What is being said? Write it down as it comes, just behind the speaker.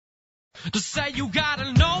To say you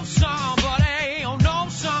gotta know somebody, or know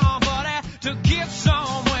somebody to get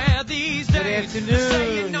somewhere these days. Good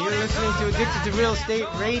afternoon. You're listening to Addicted to Real Estate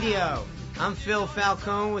Radio. I'm Phil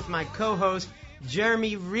Falcone with my co-host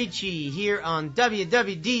Jeremy Ricci here on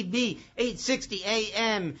WWDB 860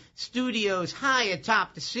 AM studios high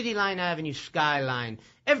atop the City Line Avenue skyline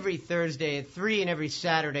every Thursday at 3 and every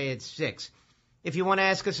Saturday at 6. If you want to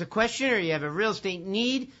ask us a question or you have a real estate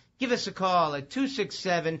need, give us a call at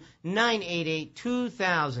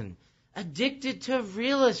 267-988-2000. Addicted to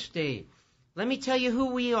Real Estate. Let me tell you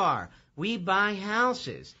who we are. We buy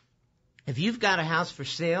houses. If you've got a house for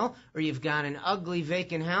sale or you've got an ugly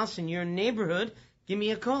vacant house in your neighborhood, give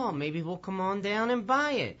me a call. Maybe we'll come on down and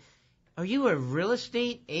buy it. Are you a real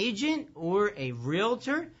estate agent or a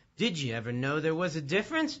realtor? Did you ever know there was a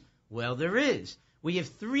difference? Well, there is. We have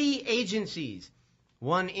 3 agencies,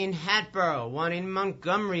 one in Hatboro, one in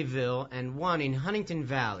Montgomeryville, and one in Huntington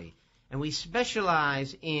Valley. And we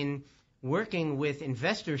specialize in working with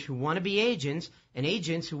investors who want to be agents and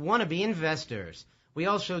agents who want to be investors. We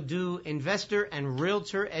also do investor and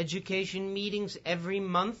realtor education meetings every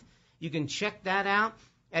month. You can check that out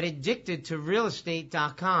at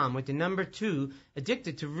addictedtorealestate.com with the number 2,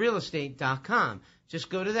 addictedtorealestate.com. Just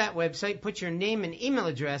go to that website, put your name and email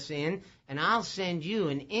address in, and I'll send you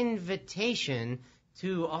an invitation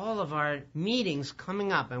to all of our meetings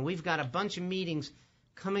coming up. And we've got a bunch of meetings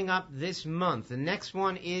coming up this month. The next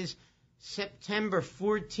one is September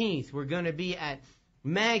 14th. We're going to be at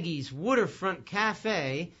Maggie's Waterfront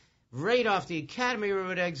Cafe, right off the Academy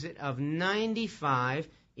Road exit of 95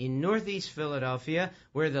 in Northeast Philadelphia,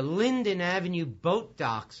 where the Linden Avenue boat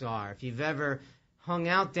docks are. If you've ever hung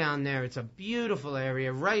out down there, it's a beautiful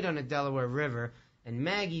area right on the Delaware River. And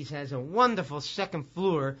Maggie's has a wonderful second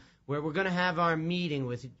floor where we're going to have our meeting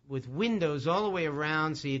with windows all the way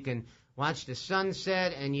around so you can watch the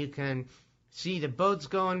sunset and you can see the boats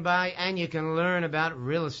going by and you can learn about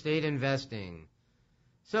real estate investing.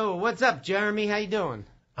 So what's up, Jeremy? How you doing?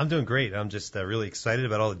 I'm doing great. I'm just really excited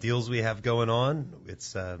about all the deals we have going on.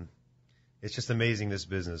 It's just amazing, this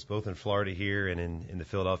business, both in Florida here and in the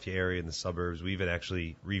Philadelphia area, in the suburbs. We even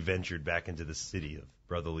actually re-ventured back into the city of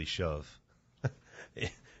brotherly shove.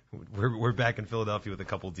 We're back in Philadelphia with a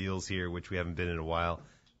couple deals here, which we haven't been in a while.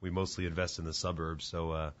 We mostly invest in the suburbs,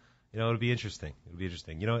 so it'll be interesting.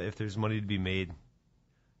 If there's money to be made,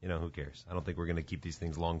 who cares? I don't think we're going to keep these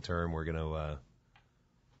things long term. We're gonna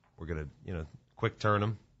quick turn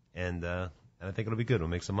them, and I think it'll be good. We'll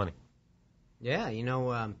make some money. Yeah,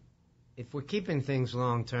 if we're keeping things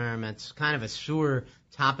long term, it's kind of a sore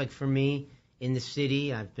topic for me in the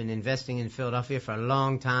city. I've been investing in Philadelphia for a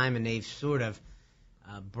long time, and they've sort of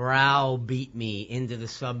browbeat me into the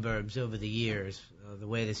suburbs over the years, the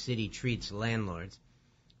way the city treats landlords.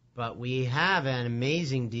 But we have an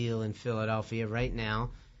amazing deal in Philadelphia right now.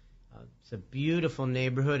 It's a beautiful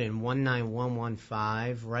neighborhood in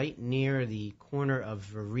 19115, right near the corner of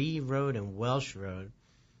Veree Road and Welsh Road.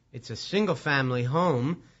 It's a single-family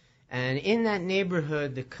home, and in that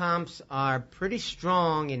neighborhood, the comps are pretty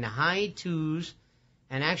strong in the high 2s,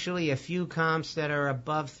 and actually a few comps that are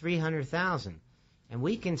above 300,000. And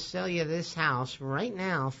we can sell you this house right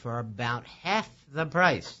now for about half the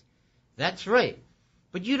price. That's right.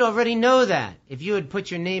 But you'd already know that if you had put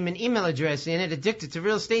your name and email address in at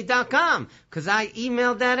addictedtorealestate.com, because I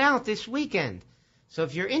emailed that out this weekend. So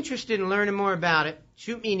if you're interested in learning more about it,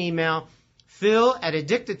 shoot me an email,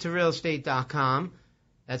 phil@addictedtorealestate.com.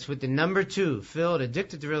 That's with the number 2,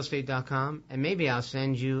 phil@addictedtorealestate.com, and maybe I'll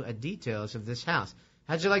send you details of this house.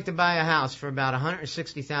 How'd you like to buy a house for about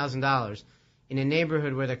 $160,000 in a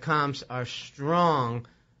neighborhood where the comps are strong,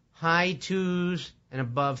 high 2s, and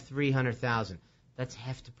above 300,000? That's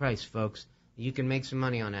half the price, folks. You can make some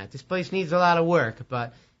money on that. This place needs a lot of work,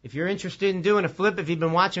 but if you're interested in doing a flip, if you've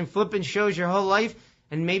been watching flipping shows your whole life,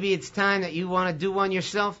 and maybe it's time that you want to do one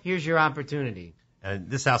yourself, here's your opportunity.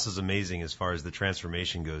 And this house is amazing as far as the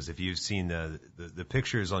transformation goes. If you've seen the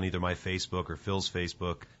pictures on either my Facebook or Phil's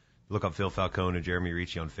Facebook, look up Phil Falcone or Jeremy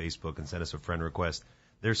Ricci on Facebook and send us a friend request.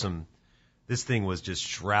 This thing was just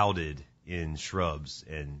shrouded in shrubs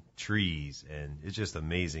and trees, and it's just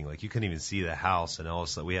amazing. Like, you couldn't even see the house, and all of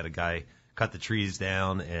a sudden we had a guy cut the trees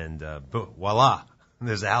down, and voila,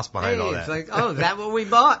 there's a house behind all that. It's like, is that what we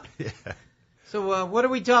bought? Yeah. So what are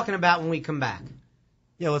we talking about when we come back?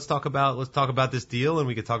 Yeah, let's talk about this deal, and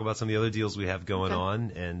we could talk about some of the other deals we have going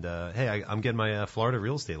on. And hey, I'm getting my Florida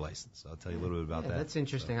real estate license. I'll tell you a little bit about that. That's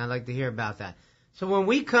interesting. I'd like to hear about that. So when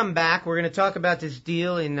we come back, we're going to talk about this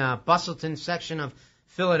deal in Bustleton section of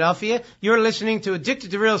Philadelphia. You're listening to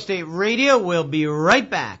Addicted to Real Estate Radio. We'll be right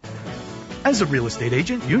back. As a real estate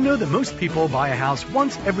agent, you know that most people buy a house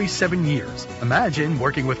once every 7 years. Imagine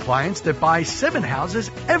working with clients that buy 7 houses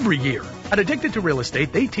every year. At Addicted to Real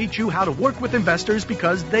Estate, they teach you how to work with investors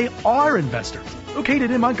because they are investors. Located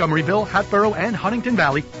in Montgomeryville, Hatboro, and Huntington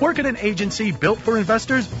Valley, work at an agency built for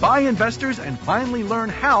investors, by investors, and finally learn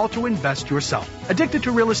how to invest yourself. Addicted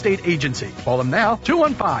to Real Estate Agency. Call them now,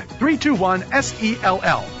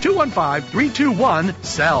 215-321-SELL.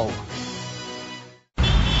 215-321-SELL.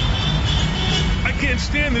 I can't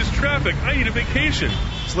stand this traffic. I need a vacation.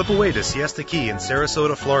 Slip away to Siesta Key in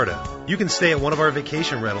Sarasota, Florida. You can stay at one of our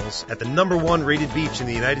vacation rentals at the #1 rated beach in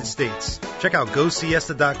the United States. Check out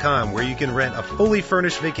GoSiesta.com where you can rent a fully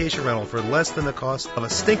furnished vacation rental for less than the cost of a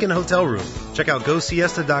stinking hotel room. Check out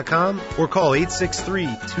GoSiesta.com or call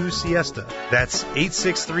 863-2SIESTA. That's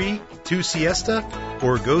 863-2SIESTA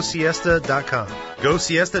or GoSiesta.com.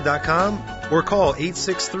 GoSiesta.com or call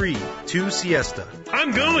 863-2SIESTA.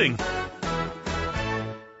 I'm going.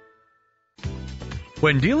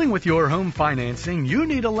 When dealing with your home financing, you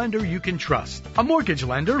need a lender you can trust. A mortgage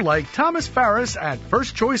lender like Thomas Farris at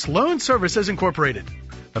First Choice Loan Services Incorporated.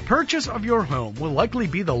 The purchase of your home will likely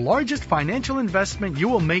be the largest financial investment you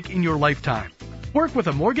will make in your lifetime. Work with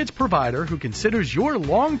a mortgage provider who considers your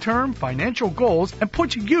long-term financial goals and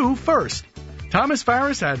puts you first. Thomas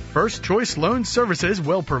Farris at First Choice Loan Services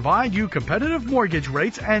will provide you competitive mortgage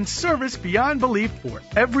rates and service beyond belief for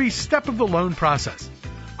every step of the loan process.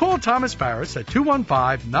 Call Thomas Farris at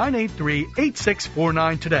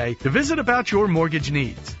 215-983-8649 today to visit about your mortgage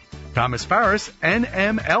needs. Thomas Farris,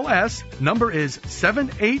 NMLS, number is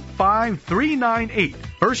 785398.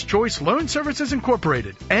 First Choice Loan Services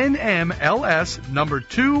Incorporated, NMLS, number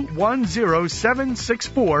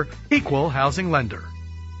 210764, Equal Housing Lender.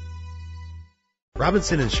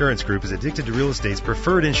 Robinson Insurance Group is Addicted to Real Estate's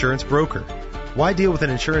preferred insurance broker. Why deal with an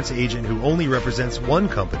insurance agent who only represents one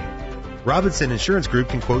company? Robinson Insurance Group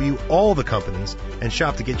can quote you all the companies and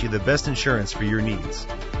shop to get you the best insurance for your needs.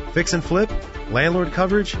 Fix and flip, landlord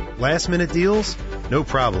coverage, last-minute deals, no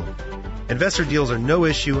problem. Investor deals are no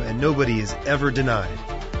issue and nobody is ever denied.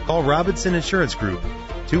 Call Robinson Insurance Group,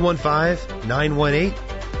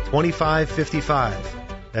 215-918-2555.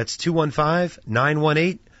 That's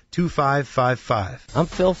 215-918-2555. I'm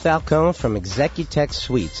Phil Falcone from Executech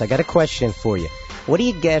Suites. I got a question for you. What do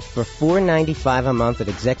you get for $4.95 a month at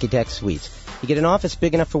Executech Suites? You get an office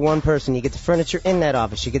big enough for one person. You get the furniture in that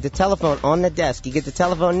office. You get the telephone on the desk. You get the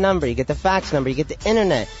telephone number. You get the fax number. You get the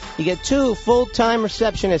internet. You get 2 full-time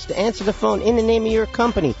receptionists to answer the phone in the name of your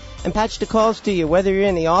company and patch the calls to you, whether you're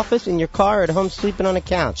in the office, in your car, or at home sleeping on a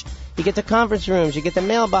couch. You get the conference rooms, you get the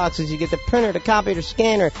mailboxes, you get the printer, the copier, the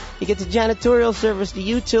scanner, you get the janitorial service, the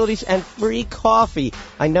utilities, and free coffee.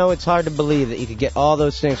 I know it's hard to believe that you could get all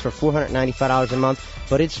those things for $495 a month,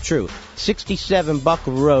 but it's true. 67 Buck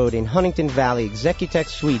Road in Huntington Valley, Executech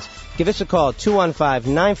Suites. Give us a call,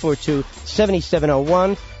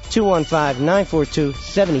 215-942-7701,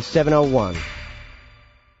 215-942-7701.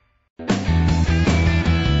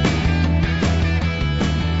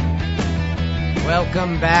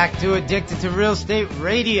 Welcome back to Addicted to Real Estate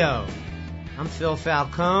Radio. I'm Phil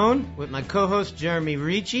Falcone with my co-host Jeremy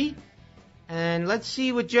Ricci. And let's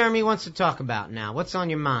see what Jeremy wants to talk about now. What's on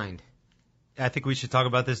your mind? I think we should talk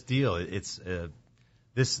about this deal. It's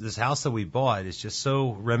this house that we bought is just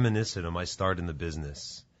so reminiscent of my start in the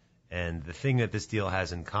business. And the thing that this deal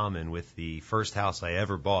has in common with the first house I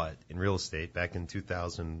ever bought in real estate back in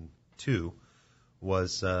 2002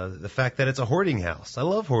 was the fact that it's a hoarding house. I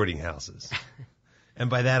love hoarding houses. And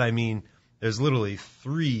by that I mean there's literally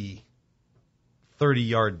 3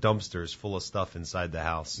 30-yard dumpsters full of stuff inside the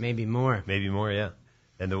house. Maybe more. Maybe more, yeah.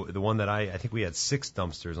 And the one that I think we had 6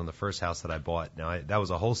 dumpsters on the first house that I bought. Now, that was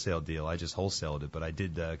a wholesale deal. I just wholesaled it, but I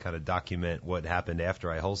did kind of document what happened after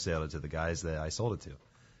I wholesaled it to the guys that I sold it to.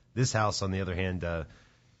 This house, on the other hand,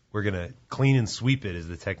 we're going to clean and sweep it is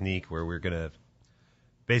the technique where we're going to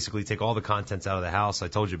basically take all the contents out of the house. I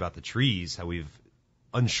told you about the trees, how we've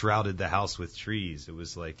unshrouded the house with trees. It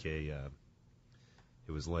was like a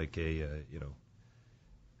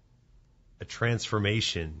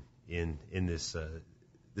transformation in this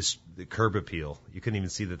the curb appeal. You couldn't even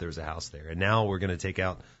see that there was a house there. And now we're going to take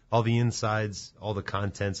out all the insides, all the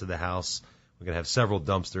contents of the house. We're going to have several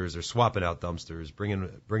dumpsters. They're swapping out dumpsters,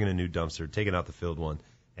 bringing a new dumpster, taking out the filled one,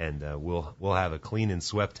 and we'll have a clean and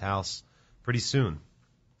swept house pretty soon.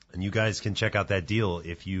 And you guys can check out that deal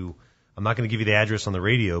if you. I'm not going to give you the address on the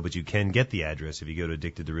radio, but you can get the address if you go to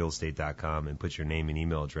addictedtorealestate.com and put your name and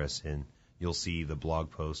email address in. You'll see the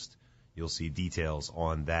blog post. You'll see details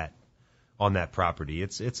on that property.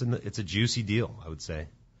 It's a juicy deal, I would say.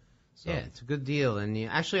 So. Yeah, it's a good deal. And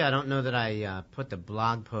actually, I don't know that I put the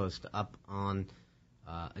blog post up on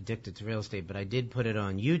Addicted to Real Estate, but I did put it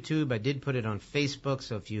on YouTube. I did put it on Facebook.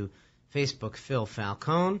 So if you Facebook Phil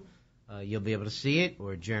Falcone, you'll be able to see it,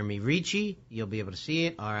 or Jeremy Ricci, you'll be able to see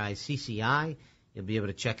it, RICCI, you'll be able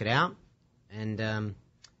to check it out. And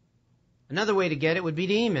another way to get it would be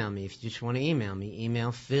to email me. If you just want to email me,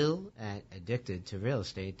 email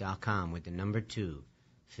phil@addictedtorealestate.com with the number 2,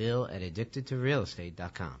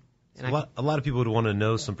 phil@addictedtorealestate.com. And a lot of people would want to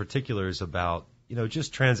know some particulars about,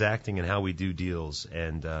 just transacting and how we do deals.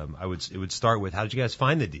 And it would start with, how did you guys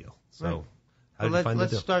find the deal? So right. how did you find the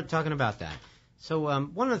deal? Let's start talking about that. So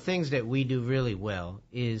one of the things that we do really well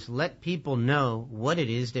is let people know what it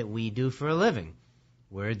is that we do for a living.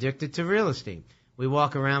 We're addicted to real estate. We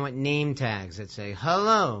walk around with name tags that say,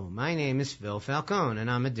 "Hello, my name is Phil Falcone, and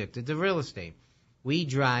I'm addicted to real estate." We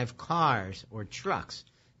drive cars or trucks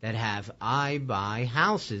that have "I buy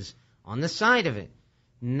houses" on the side of it.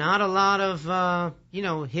 Not a lot of,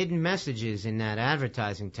 hidden messages in that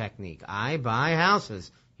advertising technique. "I buy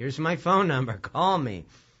houses. Here's my phone number. Call me."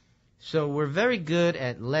 So we're very good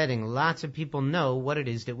at letting lots of people know what it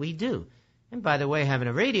is that we do. And by the way, having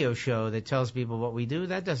a radio show that tells people what we do,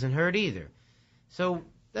 that doesn't hurt either. So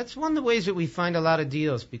that's one of the ways that we find a lot of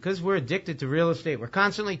deals. Because we're addicted to real estate, we're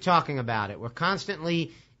constantly talking about it. We're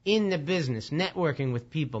constantly in the business, networking with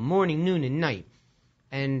people, morning, noon, and night.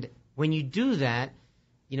 And when you do that,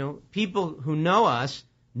 people who know us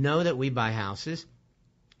know that we buy houses.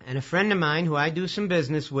 And a friend of mine who I do some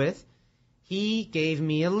business with, he gave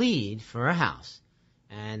me a lead for a house.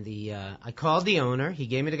 And I called the owner. He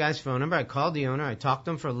gave me the guy's phone number. I called the owner. I talked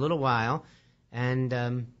to him for a little while.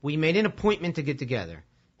 And we made an appointment to get together.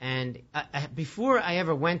 And before I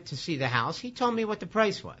ever went to see the house, he told me what the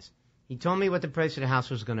price was. He told me what the price of the house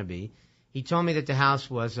was going to be. He told me that the house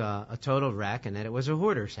was a total wreck and that it was a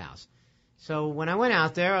hoarder's house. So when I went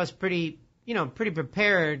out there, I was pretty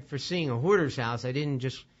prepared for seeing a hoarder's house. I didn't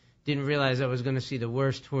realize I was going to see the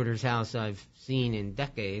worst hoarder's house I've seen in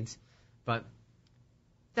decades. But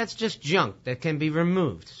that's just junk that can be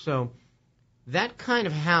removed. So that kind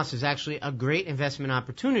of house is actually a great investment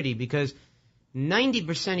opportunity because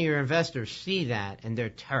 90% of your investors see that and they're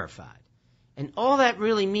terrified. And all that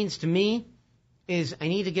really means to me is I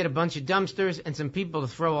need to get a bunch of dumpsters and some people to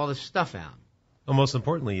throw all this stuff out. Well, most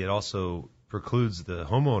importantly, it also precludes the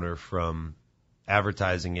homeowner from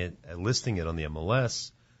advertising it, listing it on the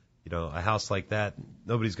MLS. A house like that,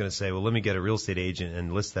 nobody's going to say, well, let me get a real estate agent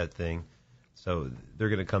and list that thing. So they're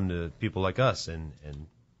going to come to people like us and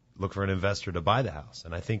look for an investor to buy the house.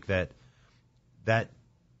 And I think that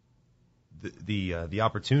the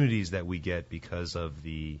opportunities that we get because of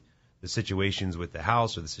the situations with the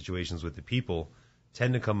house or the situations with the people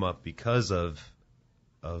tend to come up because of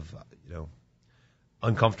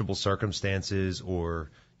uncomfortable circumstances,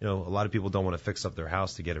 or a lot of people don't want to fix up their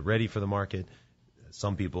house to get it ready for the market.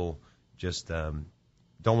 Some people just don't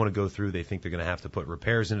want to go through. They think they're going to have to put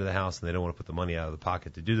repairs into the house, and they don't want to put the money out of the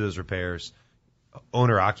pocket to do those repairs.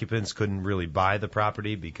 Owner-occupants couldn't really buy the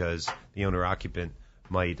property because the owner-occupant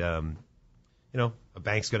might, a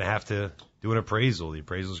bank's going to have to do an appraisal. The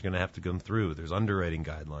appraisal's going to have to come through. There's underwriting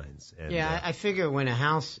guidelines. And, I figure when a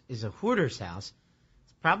house is a hoarder's house,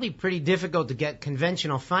 it's probably pretty difficult to get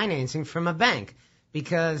conventional financing from a bank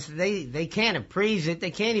because they can't appraise it.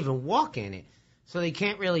 They can't even walk in it. So they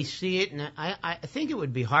can't really see it. And I think it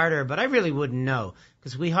would be harder, but I really wouldn't know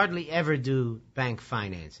because we hardly ever do bank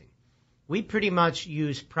financing. We pretty much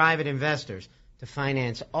use private investors to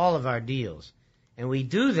finance all of our deals. And we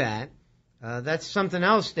do that. That's something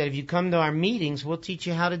else that if you come to our meetings, we'll teach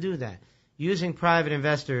you how to do that. Using private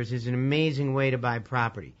investors is an amazing way to buy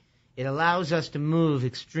property. It allows us to move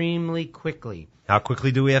extremely quickly. How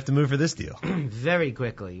quickly do we have to move for this deal? Very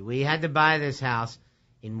quickly. We had to buy this house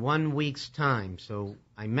in 1 week's time. So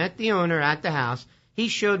I met the owner at the house. He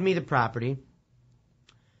showed me the property.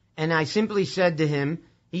 And I simply said to him,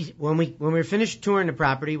 when we were finished touring the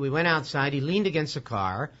property, we went outside. He leaned against a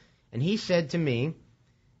car. And he said to me,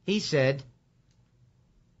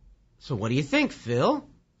 "So what do you think, Phil?"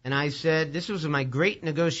 And I said, this was my great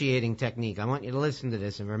negotiating technique. I want you to listen to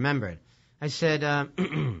this and remember it. I said,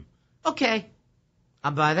 okay,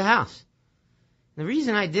 I'll buy the house. The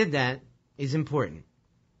reason I did that is important.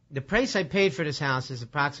 The price I paid for this house is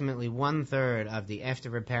approximately 1/3 of the after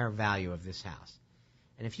repair value of this house.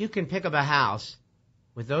 And if you can pick up a house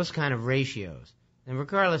with those kind of ratios, then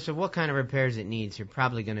regardless of what kind of repairs it needs, you're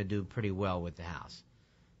probably going to do pretty well with the house.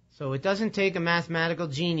 So it doesn't take a mathematical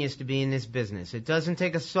genius to be in this business. It doesn't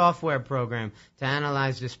take a software program to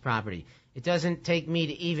analyze this property. It doesn't take me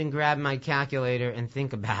to even grab my calculator and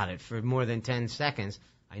think about it for more than 10 seconds.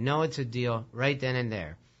 I know it's a deal right then and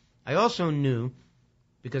there. I also knew,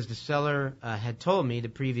 because the seller had told me, the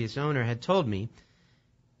previous owner had told me,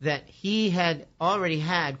 that he had already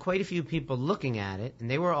had quite a few people looking at it, and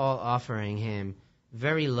they were all offering him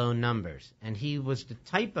very low numbers. And he was the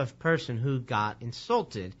type of person who got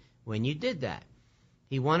insulted when you did that.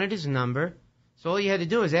 He wanted his number, so all you had to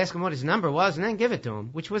do was ask him what his number was and then give it to him,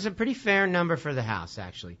 which was a pretty fair number for the house,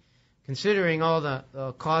 actually, considering all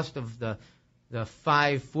the cost of the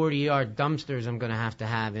 5 40-yard dumpsters I'm going to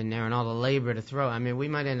have in there and all the labor to throw. I mean, we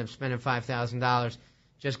might end up spending $5,000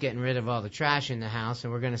 just getting rid of all the trash in the house,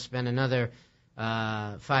 and we're going to spend another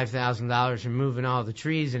 $5,000 removing all the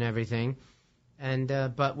trees and everything. And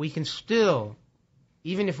but we can still,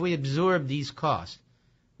 even if we absorb these costs,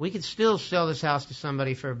 we could still sell this house to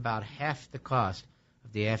somebody for about half the cost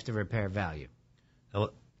of the after repair value. Now,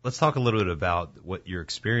 let's talk a little bit about what your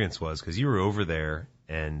experience was, because you were over there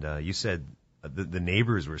and you said the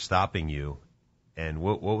neighbors were stopping you. And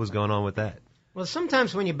what was going on with that? Well,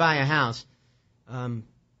 sometimes when you buy a house,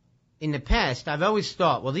 in the past, I've always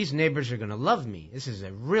thought, well, these neighbors are going to love me. This is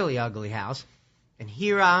a really ugly house, and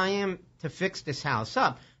here I am to fix this house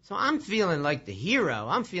up. So I'm feeling like the hero.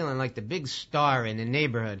 I'm feeling like the big star in the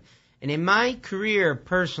neighborhood. And in my career,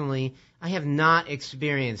 personally, I have not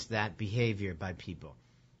experienced that behavior by people.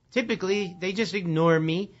 Typically, they just ignore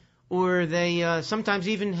me, or they sometimes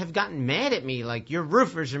even have gotten mad at me, like your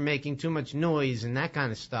roofers are making too much noise and that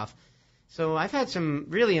kind of stuff. So I've had some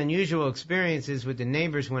really unusual experiences with the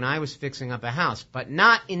neighbors when I was fixing up a house, but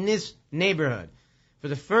not in this neighborhood. For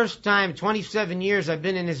the first time, 27 years I've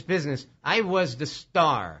been in this business, I was the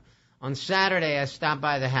star. On Saturday, I stopped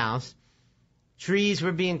by the house. Trees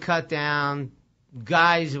were being cut down.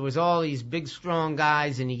 Guys, it was all these big, strong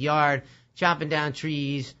guys in the yard chopping down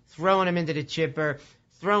trees, throwing them into the chipper,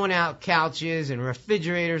 throwing out couches and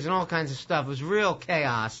refrigerators and all kinds of stuff. It was real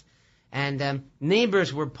chaos. And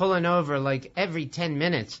neighbors were pulling over like every 10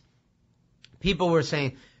 minutes. People were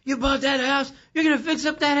saying, you bought that house? You're going to fix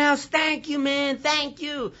up that house? Thank you, man. Thank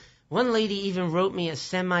you. One lady even wrote me a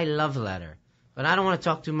semi-love letter. But I don't want to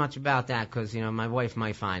talk too much about that because, my wife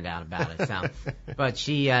might find out about it. So. But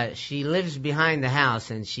she lives behind the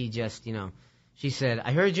house, and she just, she said,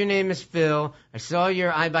 I heard your name is Phil. I saw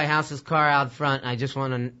your I Buy Houses car out front, and I just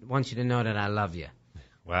want you to know that I love you.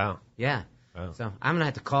 Wow. Yeah. Wow. So I'm going to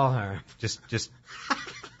have to call her. Just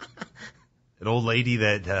an old lady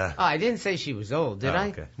that... Oh, I didn't say she was old, did I?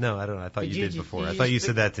 Okay. No, I don't know. I thought you did before. I you thought you just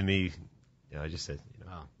said that to me. I just said,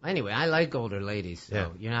 Oh. Anyway, I like older ladies, so Yeah.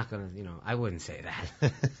 you're not going to, I wouldn't say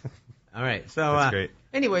that. All right. So, That's great.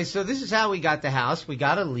 Anyway, so this is how we got the house. We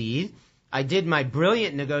got a lead. I did my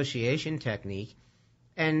brilliant negotiation technique.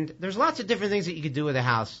 And there's lots of different things that you could do with a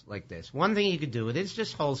house like this. One thing you could do with it is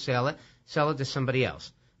just wholesale it, sell it to somebody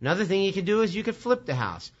else. Another thing you could do is you could flip the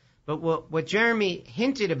house. But what Jeremy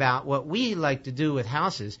hinted about, what we like to do with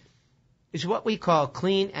houses, is what we call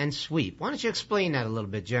clean and sweep. Why don't you explain that a little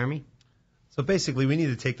bit, Jeremy? So basically, we need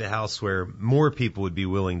to take the house where more people would be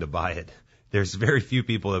willing to buy it. There's very few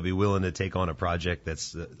people that would be willing to take on a project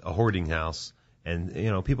that's a hoarding house.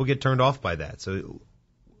 And, people get turned off by that. So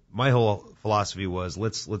my whole philosophy was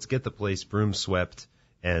let's get the place broom swept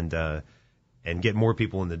and get more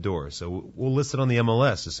people in the door. So we'll list it on the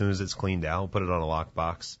MLS as soon as it's cleaned out, put it on a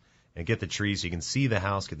lockbox, and get the trees so you can see the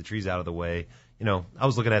house, get the trees out of the way. I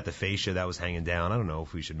was looking at the fascia that was hanging down. I don't know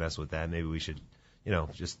if we should mess with that. Maybe we should,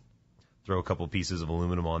 just throw a couple pieces of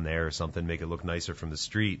aluminum on there or something, make it look nicer from the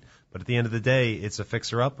street. But at the end of the day, it's a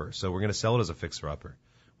fixer-upper, so we're going to sell it as a fixer-upper.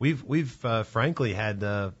 We've frankly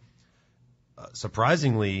had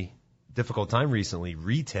surprisingly difficult time recently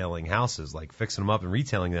retailing houses, like fixing them up and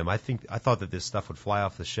retailing them. I thought that this stuff would fly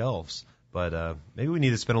off the shelves, but maybe we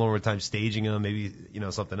need to spend a little more time staging them, maybe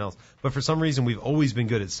something else. But for some reason, we've always been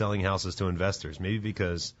good at selling houses to investors. Maybe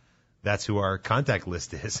because that's who our contact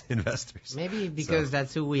list is, investors. Maybe because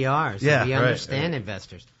that's who we are. So Yeah, we right, understand right.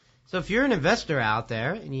 investors. So if you're an investor out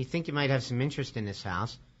there and you think you might have some interest in this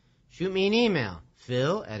house, shoot me an email,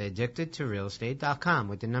 phil@addictedtorealestate.com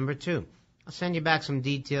with the number 2. I'll send you back some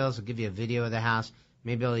details. I'll give you a video of the house.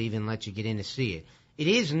 Maybe I'll even let you get in to see it. It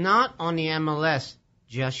is not on the MLS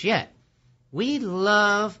just yet. We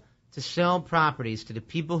love to sell properties to the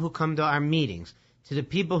people who come to our meetings, to the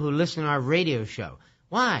people who listen to our radio show.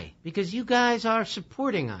 Why? Because you guys are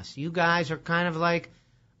supporting us. You guys are kind of like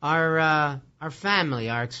our family,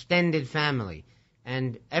 our extended family.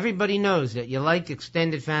 And everybody knows that you like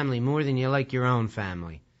extended family more than you like your own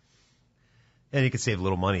family. And you can save a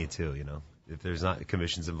little money too, if there's not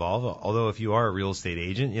commissions involved. Although if you are a real estate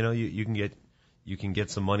agent, you can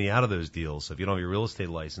get some money out of those deals. So if you don't have your real estate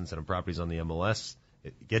license and a property's on the MLS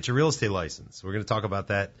get your real estate license. We're going to talk about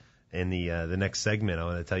that in the next segment. I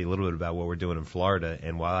want to tell you a little bit about what we're doing in Florida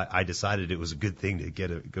and why I decided it was a good thing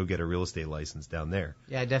to go get a real estate license down there.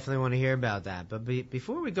 Yeah, I definitely want to hear about that. But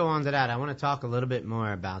before we go on to that, I want to talk a little bit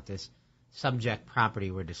more about this subject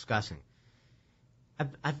property we're discussing.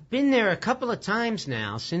 I've been there a couple of times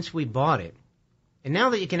now since we bought it, and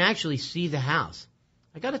now that you can actually see the house,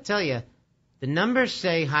 I got to tell you, the numbers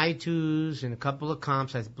say high twos and a couple of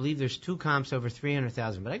comps. I believe there's 2 comps over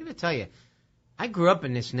 300,000. But I got to tell you, I grew up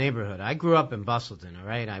in this neighborhood. I grew up in Bustleton, all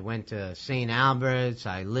right? I went to St. Albert's.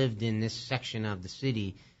 I lived in this section of the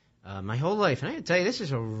city my whole life. And I got to tell you, this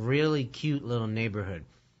is a really cute little neighborhood.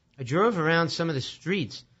 I drove around some of the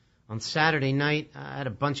streets on Saturday night. I had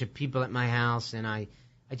a bunch of people at my house, and I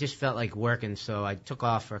just felt like working, so I took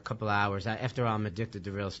off for a couple of hours. After all, I'm addicted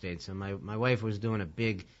to real estate, so my wife was doing a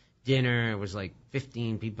big dinner. It was like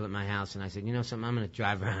 15 people at my house, and I said, you know something, I'm going to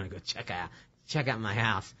drive around and go check out my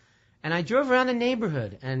house. And I drove around the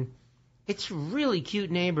neighborhood, and it's a really cute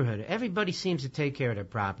neighborhood. Everybody seems to take care of their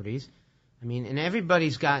properties. I mean, and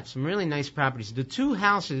everybody's got some really nice properties. The 2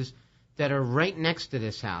 houses that are right next to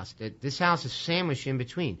this house is sandwiched in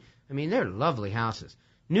between. I mean, they're lovely houses.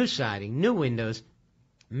 New siding, new windows,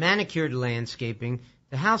 manicured landscaping.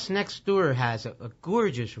 The house next door has a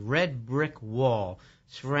gorgeous red brick wall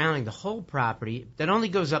surrounding the whole property that only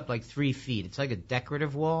goes up like 3 feet. It's like a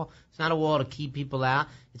decorative wall. It's not a wall to keep people out.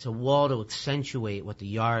 It's a wall to accentuate what the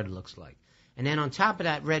yard looks like. And then on top of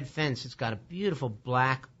that red fence, it's got a beautiful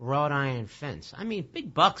black wrought iron fence. I mean,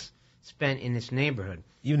 big bucks spent in this neighborhood.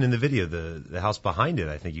 Even in the video, the house behind it,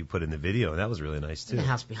 I think you put in the video, and that was really nice, too. And the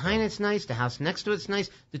house behind it's nice. The house next to it's nice.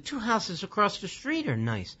 The 2 houses across the street are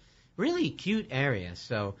nice. Really cute area.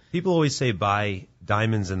 So people always say buy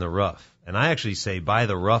diamonds in the rough. And I actually say buy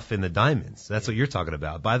the rough in the diamonds. That's what you're talking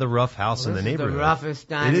about. Buy the rough house in the neighborhood. This is the roughest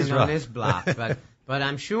diamond rough. on this block. But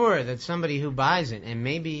I'm sure that somebody who buys it, and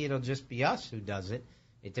maybe it'll just be us who does it,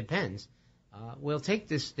 it depends, we'll take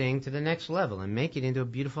this thing to the next level and make it into a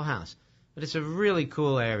beautiful house. But it's a really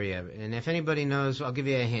cool area. And if anybody knows, I'll give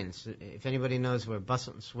you a hint. If anybody knows where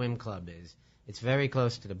Bustleton Swim Club is, it's very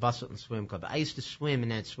close to the Bustleton Swim Club. I used to swim in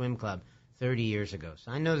that swim club 30 years ago,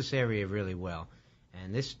 so I know this area really well.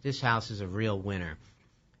 And this house is a real winner.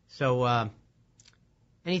 So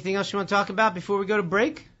anything else you want to talk about before we go to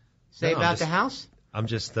break? About the house? I'm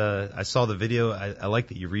just, I saw the video. I like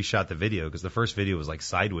that you reshot the video because the first video was like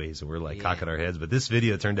sideways and we're like cocking our heads. But this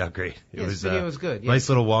video turned out great. This video was good. Nice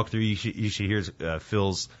little walkthrough. You should hear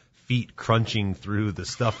Phil's feet crunching through the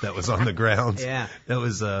stuff that was on the ground. Yeah. That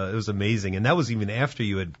was, it was amazing. And that was even after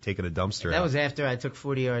you had taken a dumpster That was after I took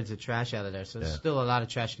 40 yards of trash out of there. So there's still a lot of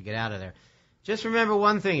trash to get out of there. Just remember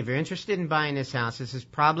one thing. If you're interested in buying this house, this is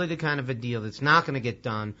probably the kind of a deal that's not going to get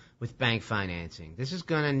done with bank financing. This is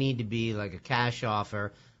going to need to be like a cash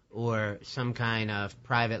offer or some kind of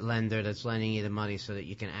private lender that's lending you the money so that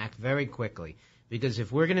you can act very quickly. Because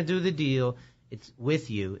if we're going to do the deal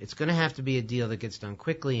with you, it's going to have to be a deal that gets done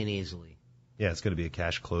quickly and easily. Yeah, it's going to be a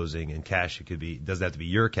cash closing. And cash, it doesn't have to be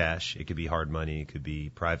your cash. It could be hard money. It could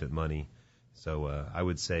be private money. So I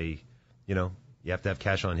would say, you have to have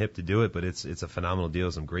cash on hip to do it, but it's a phenomenal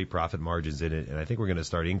deal, some great profit margins in it, and I think we're going to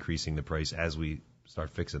start increasing the price as we start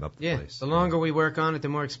fixing up the place. The longer we work on it, the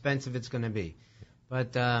more expensive it's going to be.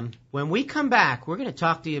 But when we come back, we're going to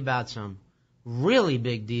talk to you about some really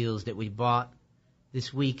big deals that we bought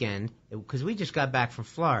this weekend, because we just got back from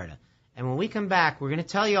Florida. And when we come back, we're going to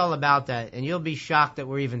tell you all about that, and you'll be shocked that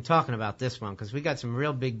we're even talking about this one, because we got some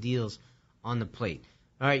real big deals on the plate.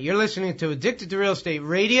 All right, you're listening to Addicted to Real Estate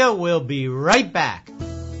Radio. We'll be right back.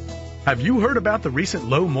 Have you heard about the recent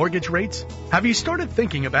low mortgage rates? Have you started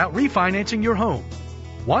thinking about refinancing your home?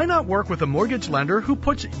 Why not work with a mortgage lender who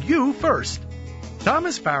puts you first?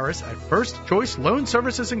 Thomas Farris at First Choice Loan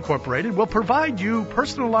Services Incorporated will provide you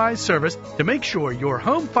personalized service to make sure your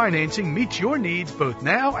home financing meets your needs both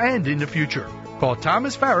now and in the future. Call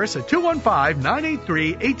Thomas Farris at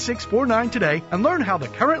 215-983-8649 today and learn how the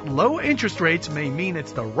current low interest rates may mean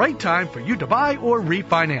it's the right time for you to buy or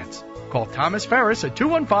refinance. Call Thomas Farris at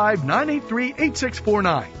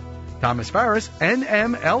 215-983-8649. Thomas Farris,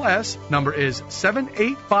 NMLS, number is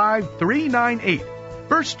 785398.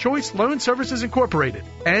 First Choice Loan Services Incorporated,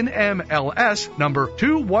 NMLS, number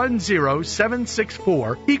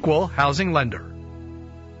 210764, Equal Housing Lender.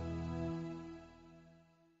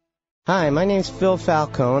 Hi, my name's Phil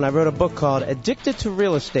Falcone. I wrote a book called Addicted to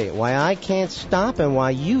Real Estate, Why I Can't Stop and Why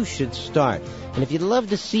You Should Start. And if you'd love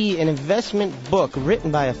to see an investment book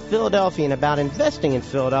written by a Philadelphian about investing in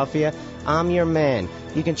Philadelphia, I'm your man.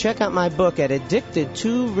 You can check out my book at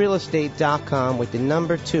addicted2realestate.com with the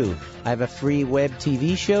number 2. I have a free web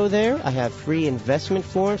TV show there. I have free investment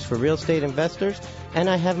forums for real estate investors. And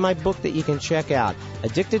I have my book that you can check out,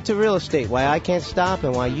 Addicted to Real Estate, Why I Can't Stop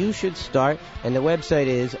and Why You Should Start. And the website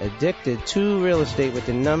is addicted2realestate with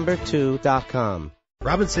the number 2.com.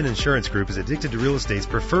 Robinson Insurance Group is Addicted to Real Estate's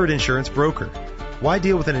preferred insurance broker. Why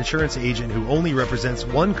deal with an insurance agent who only represents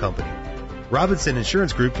one company? Robinson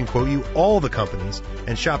Insurance Group can quote you all the companies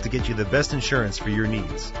and shop to get you the best insurance for your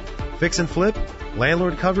needs. Fix and flip,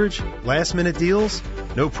 landlord coverage, last-minute deals,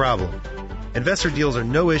 no problem. Investor deals are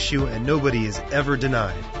no issue and nobody is ever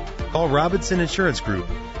denied. Call Robinson Insurance Group,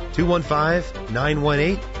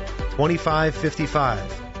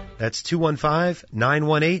 215-918-2555. That's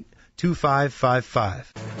 215-918-2555.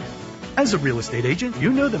 As a real estate agent,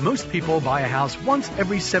 you know that most people buy a house once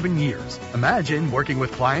every 7 years. Imagine working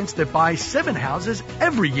with clients that buy 7 houses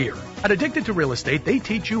every year. At Addicted to Real Estate, they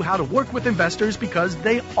teach you how to work with investors because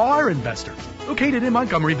they are investors. Located in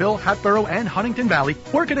Montgomeryville, Hatboro, and Huntington Valley,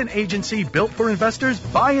 work at an agency built for investors,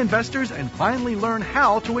 by investors, and finally learn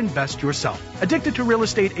how to invest yourself. Addicted to Real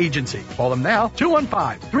Estate Agency. Call them now,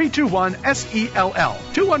 215-321-SELL.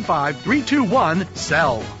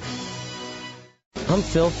 215-321-SELL. I'm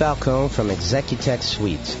Phil Falcone from Executech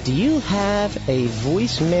Suites. Do you have a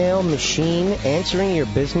voicemail machine answering your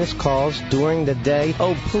business calls during the day?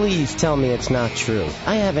 Oh, please tell me it's not true.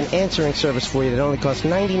 I have an answering service for you that only costs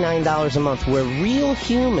 $99 a month. We're real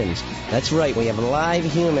humans. That's right, we have live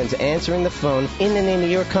humans answering the phone in the name of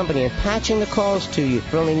your company and patching the calls to you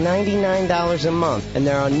for only $99 a month. And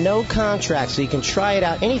there are no contracts, so you can try it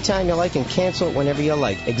out anytime you like and cancel it whenever you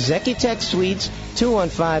like. Executech Suites,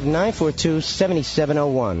 215-942-7701.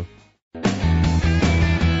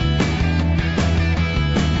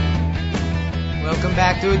 Welcome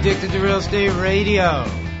back to Addicted to Real Estate Radio.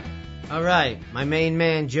 All right, my main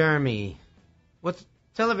man, Jeremy.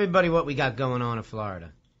 Tell everybody what we got going on in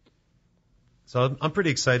Florida. So I'm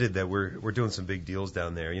pretty excited that we're doing some big deals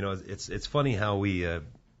down there. You know, it's funny how we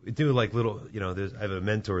do like little, you know, I have a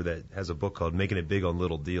mentor that has a book called Making It Big on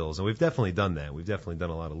Little Deals, and we've definitely done that. We've definitely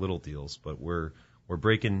done a lot of little deals, but we're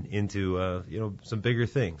breaking into some bigger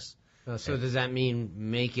things. So does that mean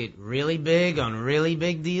make it really big on really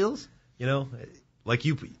big deals? You know, like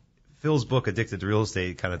Phil's book Addicted to Real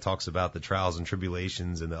Estate kind of talks about the trials and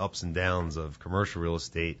tribulations and the ups and downs of commercial real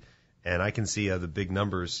estate. And I can see the big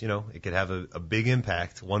numbers, you know, it could have a big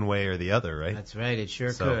impact one way or the other, right? That's right, it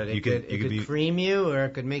sure So could. It could cream you or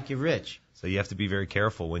it could make you rich. So you have to be very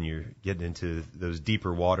careful when you're getting into those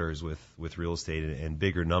deeper waters with real estate and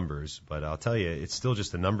bigger numbers. But I'll tell you, it's still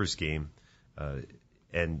just a numbers game.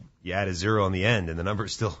 And you add a zero on the end, and the number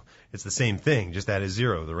is still, it's the same thing, just add a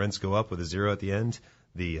zero. The rents go up with a zero at the end.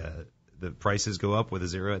 The prices go up with a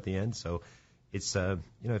zero at the end. So it's,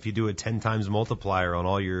 if you do a 10 times multiplier on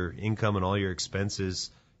all your income and all your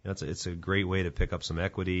expenses, you know, it's a great way to pick up some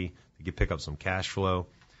equity, to pick up some cash flow.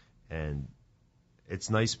 And it's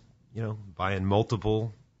nice, you know, buying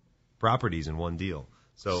multiple properties in one deal.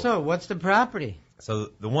 So what's the property?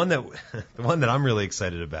 So the one that I'm really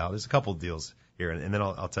excited about, there's a couple deals here, and then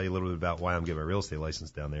I'll tell you a little bit about why I'm getting my real estate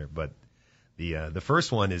license down there. But the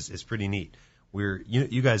first one is pretty neat.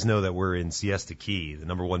 You guys know that we're in Siesta Key, the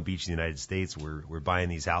number one beach in the United States. We're buying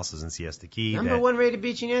these houses in Siesta Key. Number one rated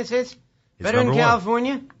beach in the United States? Better number than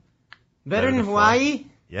California? Better than Hawaii?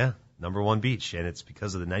 Yeah, number one beach, and it's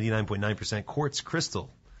because of the 99.9% quartz crystal,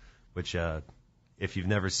 which if you've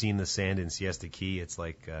never seen the sand in Siesta Key, it's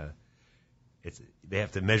like they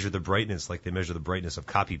have to measure the brightness like they measure the brightness of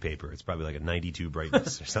copy paper. It's probably like a 92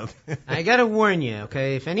 brightness or something. I gotta warn you,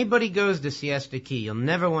 okay? If anybody goes to Siesta Key, you'll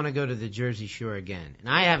never want to go to the Jersey Shore again. And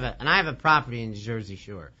I have a property in the Jersey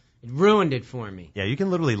Shore. It ruined it for me. Yeah, you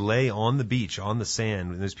can literally lay on the beach, on the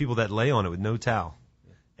sand, and there's people that lay on it with no towel.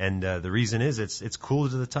 And the reason is it's cool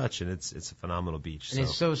to the touch, and it's a phenomenal beach. And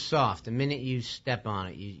it's so soft. The minute you step on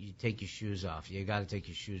it, you take your shoes off. You got to take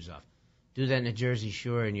your shoes off. Do that in the Jersey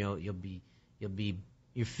Shore, and your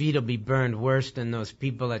feet will be burned worse than those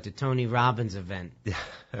people at the Tony Robbins event. Yeah,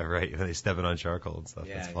 right. When they stepping on charcoal and stuff.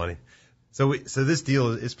 Yeah, that's funny. So this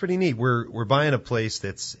deal is pretty neat. We're buying a place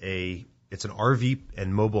that's an RV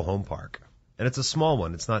and mobile home park, and it's a small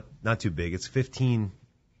one. It's not too big. It's 15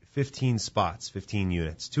 spots, 15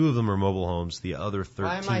 units. 2 of them are mobile homes. The other 13.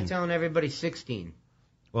 Why am I telling everybody 16?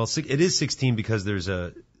 Well, it is 16 because there's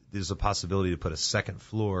a possibility to put a second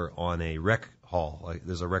floor on a rec hall. Like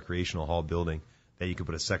there's a recreational hall building that you could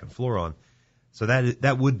put a second floor on. So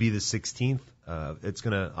that would be the 16th. It's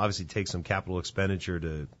going to obviously take some capital expenditure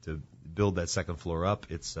to build that second floor up.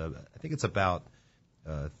 It's I think it's about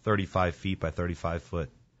 35 feet by 35 foot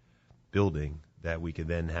building that we could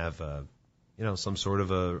then have some sort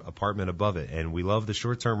of a apartment above it. And we love the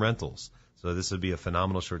short-term rentals, so this would be a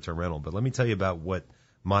phenomenal short-term rental. But let me tell you about what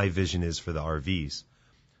my vision is for the RVs.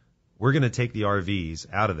 We're going to take the RVs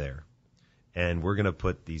out of there, and we're going to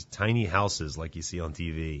put these tiny houses like you see on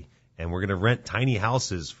TV, and we're going to rent tiny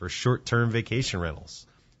houses for short-term vacation rentals.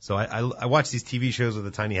 So I watch these TV shows with the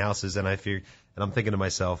tiny houses, and I'm thinking to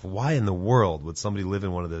myself, why in the world would somebody live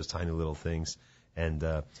in one of those tiny little things? And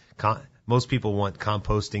most people want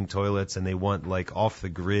composting toilets, and they want like off the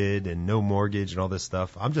grid and no mortgage and all this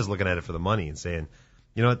stuff. I'm just looking at it for the money and saying,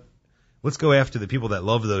 you know what? Let's go after the people that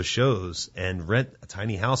love those shows and rent a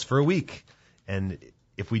tiny house for a week. And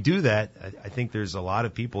if we do that, I think there's a lot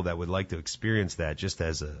of people that would like to experience that just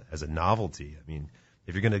as a novelty. I mean,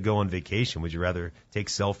 if you're going to go on vacation, would you rather take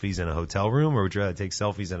selfies in a hotel room, or would you rather take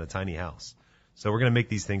selfies in a tiny house? So we're going to make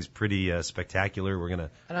these things pretty spectacular. We're going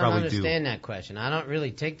to I don't understand that question. I don't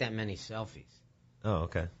really take that many selfies. Oh,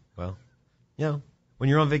 okay. Well, when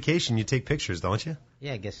you're on vacation, you take pictures, don't you?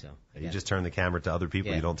 Yeah, I guess so. You just turn the camera to other people.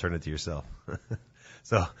 Yeah. You don't turn it to yourself.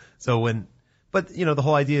 But the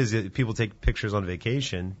whole idea is that people take pictures on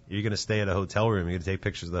vacation. You're going to stay at a hotel room. You're going to take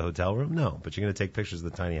pictures of the hotel room? No, but you're going to take pictures of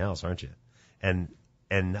the tiny house, aren't you? And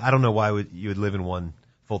I don't know why you would live in one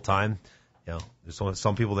full time. There's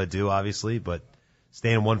some people that do, obviously, but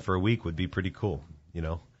staying in one for a week would be pretty cool.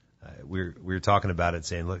 We were talking about it,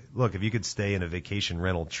 saying, look, if you could stay in a vacation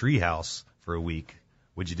rental tree house for a week,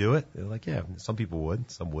 would you do it? They're like, yeah, some people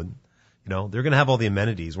would, some wouldn't. They're going to have all the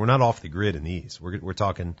amenities. We're not off the grid in these. We're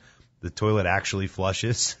talking the toilet actually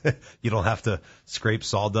flushes. You don't have to scrape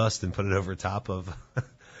sawdust and put it over top of.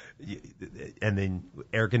 And then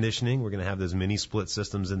air conditioning. We're going to have those mini split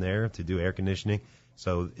systems in there to do air conditioning.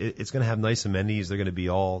 So it's going to have nice amenities. They're going to be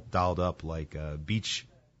all dialed up like beach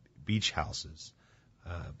houses.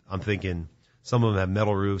 I'm thinking some of them have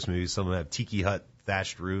metal roofs. Maybe some of them have tiki hut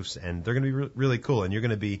thatched roofs, and they're going to be really cool. And you're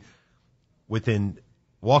going to be within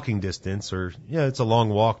walking distance, or it's a long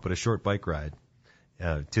walk, but a short bike ride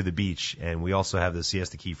to the beach. And we also have the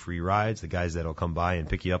Siesta Key free rides, the guys that'll come by and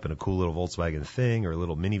pick you up in a cool little Volkswagen thing or a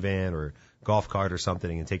little minivan or golf cart or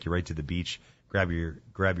something and take you right to the beach, grab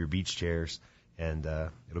your beach chairs, and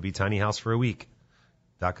it'll be tiny house for a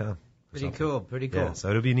week.com. Pretty cool. Yeah, so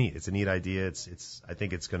it'll be neat. It's a neat idea. I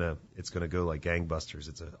think it's gonna go like gangbusters.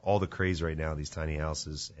 It's all the craze right now, these tiny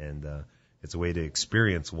houses, and it's a way to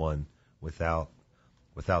experience one without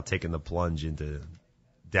taking the plunge into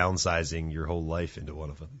downsizing your whole life into one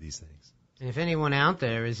of these things. And if anyone out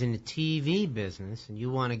there is in the TV business and you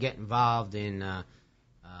want to get involved in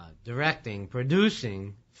directing,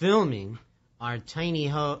 producing, filming our tiny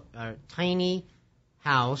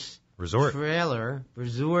house resort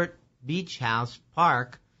beach house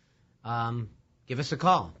park, give us a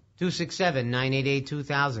call,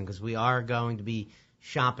 267-988-2000, because we are going to be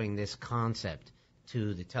shopping this concept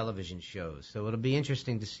to the television shows. So it'll be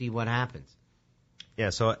interesting to see what happens. Yeah,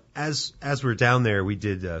 so as we're down there, we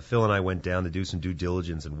did, Phil and I went down to do some due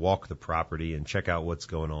diligence and walk the property and check out what's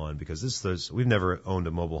going on, because we've never owned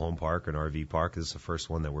a mobile home park or an RV park. This is the first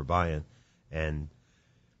one that we're buying. And,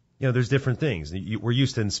 there's different things. We're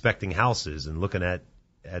used to inspecting houses and looking at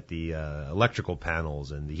the electrical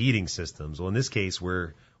panels and the heating systems. Well, in this case,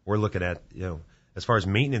 we're looking at, as far as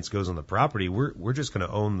maintenance goes on the property, we're just going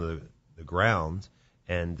to own the ground,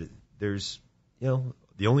 and there's,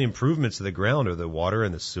 the only improvements to the ground are the water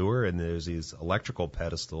and the sewer, and there's these electrical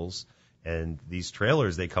pedestals, and these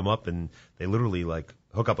trailers, they come up and they literally like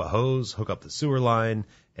hook up a hose, hook up the sewer line,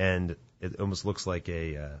 and it almost looks like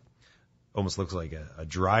a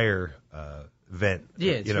dryer vent.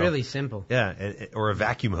 Yeah, it's really simple. Yeah, or a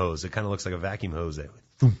vacuum hose. It kind of looks like a vacuum hose.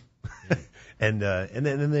 And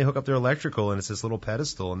then they hook up their electrical, and it's this little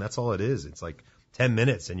pedestal, and that's all it is. It's like 10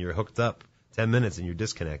 minutes, and you're hooked up. 10 minutes, and you're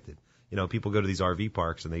disconnected. People go to these RV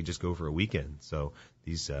parks, and they just go for a weekend. So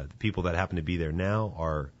these the people that happen to be there now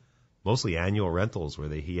are mostly annual rentals, where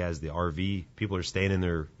he has the RV. People are staying in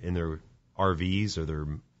their RVs or their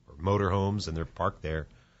motorhomes, and they're parked there,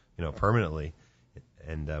 permanently.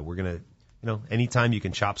 And we're gonna, anytime you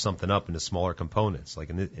can chop something up into smaller components, like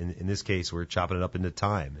in this case, we're chopping it up into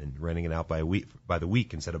time and renting it out by the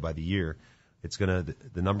week instead of by the year. The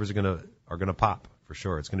numbers are gonna pop for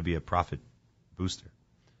sure. It's gonna be a profit booster.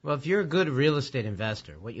 Well, if you're a good real estate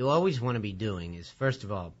investor, what you always want to be doing is, first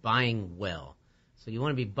of all, buying well. So you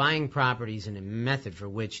want to be buying properties in a method for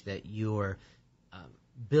which that you're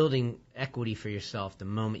building equity for yourself the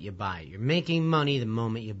moment you buy it. You're making money the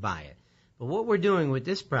moment you buy it. But what we're doing with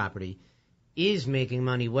this property is making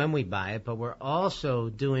money when we buy it, but we're also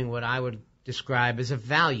doing what I would describe as a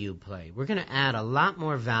value play. We're going to add a lot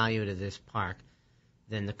more value to this park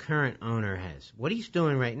than the current owner has. What he's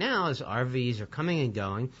doing right now is RVs are coming and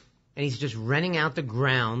going, and he's just renting out the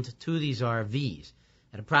ground to these RVs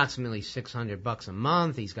at approximately $600 a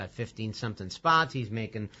month. He's got 15-something spots. He's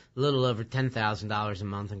making a little over $10,000 a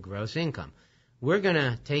month in gross income. We're going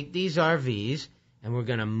to take these RVs and we're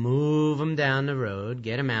going to move them down the road,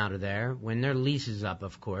 get them out of there, when their lease is up,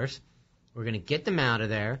 of course. We're going to get them out of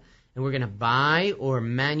there, and we're going to buy or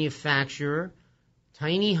manufacture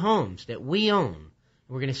tiny homes that we own.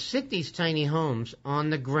 We're going to sit these tiny homes on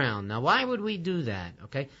the ground. Now, why would we do that?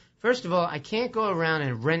 Okay. First of all, I can't go around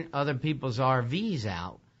and rent other people's RVs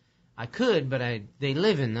out. I could, but they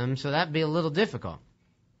live in them, so that'd be a little difficult.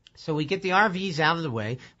 So we get the RVs out of the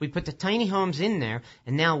way, we put the tiny homes in there,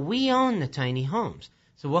 and now we own the tiny homes.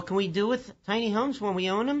 So what can we do with tiny homes when we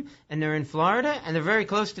own them, and they're in Florida, and they're very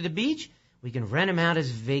close to the beach? We can rent them out as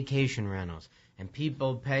vacation rentals. And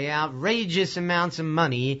people pay outrageous amounts of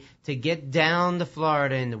money to get down to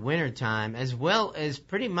Florida in the wintertime, as well as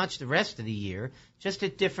pretty much the rest of the year, just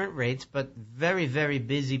at different rates, but very, very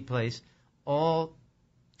busy place all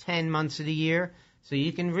 10 months of the year. So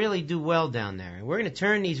you can really do well down there. And we're going to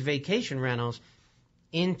turn these vacation rentals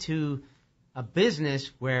into a business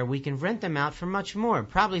where we can rent them out for much more,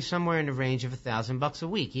 probably somewhere in the range of $1,000 a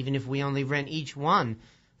week, even if we only rent each one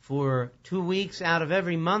for 2 weeks out of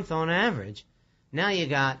every month on average. Now you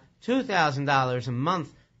got $2,000 a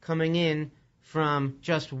month coming in from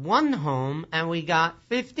just one home, and we got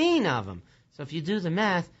 15 of them. So if you do the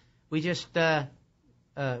math, we just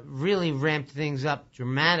really ramped things up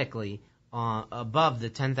dramatically above the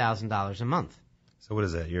 $10,000 a month. So what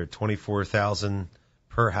is that? You're at $24,000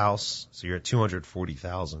 per house, so you're at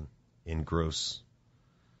 $240,000 in gross.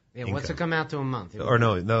 Yeah, income. what's it come out to a month? Or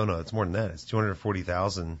no, it's more than that. It's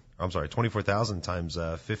 240,000. I'm sorry, 24,000 times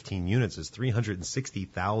 15 units is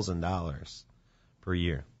 $360,000 per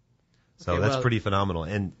year. So Okay, that's well, pretty phenomenal.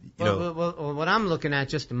 And well, what I'm looking at,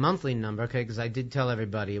 just the monthly number, okay, because I did tell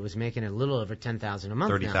everybody it was making a little over $10,000 a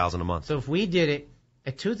month. $30,000 a month. So if we did it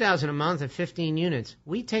at $2,000 a month at 15 units,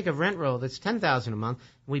 we take a rent roll that's $10,000 a month,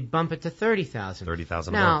 and we bump it to $30,000. $30,000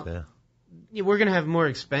 a Now, month. Yeah. We're going to have more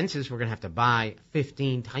expenses. We're going to have to buy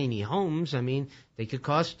 15 tiny homes. I mean, they could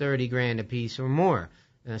cost $30,000 a piece or more.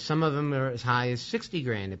 Some of them are as high as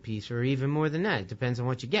 $60,000 a piece, or even more than that. It depends on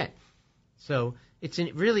what you get. So it's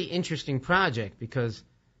a really interesting project because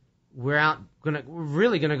we're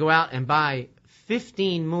really going to go out and buy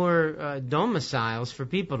 15 more domiciles for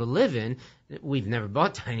people to live in. We've never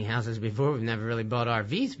bought tiny houses before. We've never really bought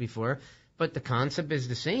RVs before. But the concept is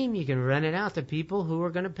the same. You can rent it out to people who are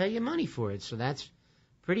going to pay you money for it. So that's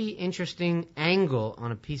pretty interesting angle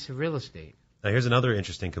on a piece of real estate. Now, here's another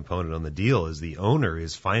interesting component on the deal is the owner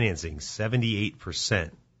is financing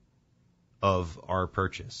 78% of our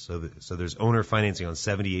purchase. So there's owner financing on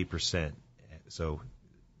 78%. So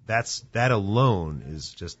that alone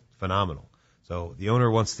is just phenomenal. So the owner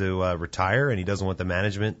wants to retire, and he doesn't want the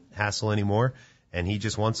management hassle anymore, and he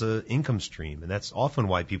just wants an income stream. And that's often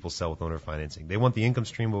why people sell with owner financing. They want the income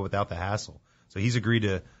stream but without the hassle. So he's agreed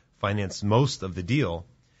to finance most of the deal,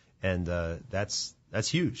 and that's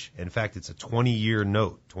huge. In fact, it's a 20-year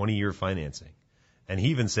note, 20-year financing. And he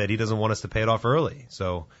even said he doesn't want us to pay it off early.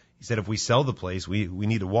 So he said if we sell the place, we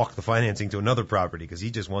need to walk the financing to another property because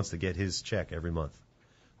he just wants to get his check every month.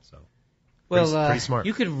 So pretty smart.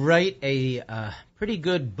 You could write a pretty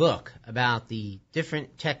good book about the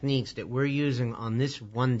different techniques that we're using on this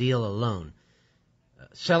one deal alone.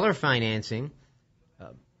 Seller financing,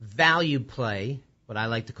 value play, what I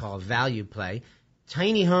like to call value play,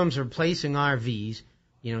 tiny homes replacing RVs,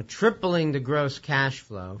 tripling the gross cash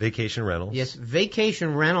flow. Vacation rentals. Yes,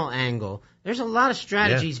 vacation rental angle. There's a lot of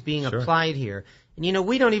strategies being applied here. And,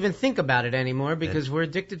 we don't even think about it anymore because we're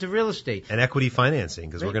addicted to real estate. And equity financing,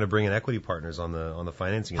 because we're going to bring in equity partners on the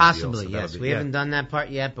financing. Possibly, of the deal, yes. We haven't done that part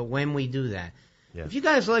yet, but when we do that. Yeah. If you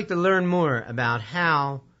guys like to learn more about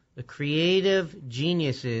how the creative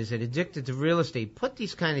geniuses at Addicted to Real Estate put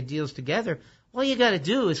these kind of deals together, all you got to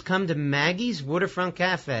do is come to Maggie's Waterfront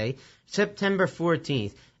Cafe September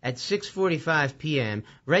 14th at 6:45 p.m.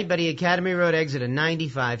 right by the Academy Road exit of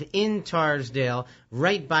 95 in Tarsdale,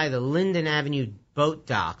 right by the Linden Avenue boat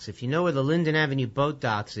docks. If you know where the Linden Avenue boat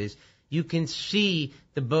docks is, you can see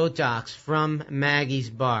the boat docks from Maggie's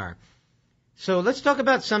Bar. So let's talk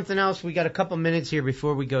about something else. We got a couple minutes here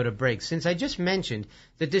before we go to break. Since I just mentioned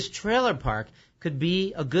that this trailer park could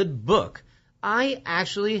be a good book, I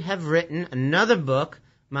actually have written another book.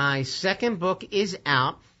 My second book is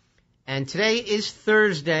out, and today is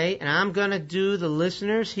Thursday, and I'm going to do the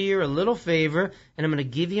listeners here a little favor, and I'm going to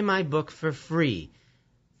give you my book for free.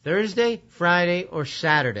 Thursday, Friday, or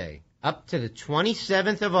Saturday, up to the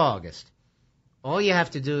 27th of August. all you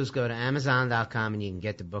have to do is go to Amazon.com and you can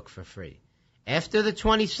get the book for free. After the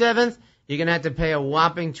 27th, you're going to have to pay a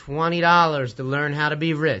whopping $20 to learn how to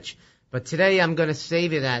be rich. But today I'm going to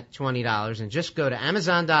save you that $20 and just go to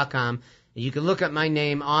Amazon.com. You can look up my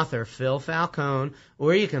name, author Phil Falcone,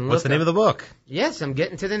 or you can look What's the name of the book? Yes, I'm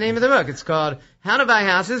getting to the name of the book. It's called How to Buy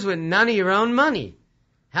Houses with None of Your Own Money.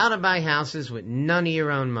 How to Buy Houses with None of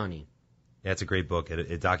Your Own Money. Yeah, it's a great book.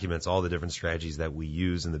 It documents all the different strategies that we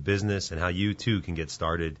use in the business and how you, too, can get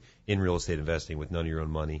started in real estate investing with none of your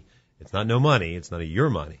own money. It's not no money. It's none of your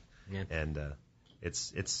money. Yeah. And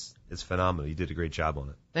it's phenomenal. You did a great job on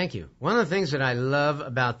it. Thank you. One of the things that I love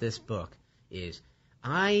about this book is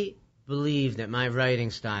I believe that my writing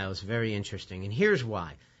style is very interesting, and here's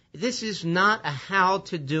why. This is not a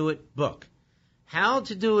how-to-do-it book.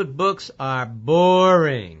 How-to-do-it books are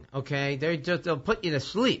boring, okay? They'll put you to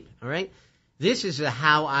sleep, all right? This is a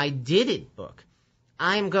how-I-did-it book.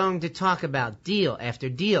 I'm going to talk about deal after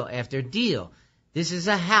deal after deal. This is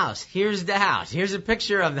a house. Here's the house. Here's a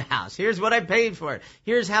picture of the house. Here's what I paid for it.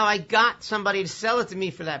 Here's how I got somebody to sell it to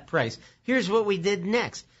me for that price. Here's what we did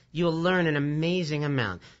next. You'll learn an amazing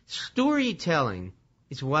amount. Storytelling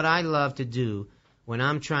is what I love to do when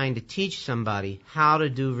I'm trying to teach somebody how to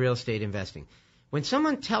do real estate investing. When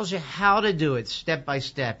someone tells you how to do it step by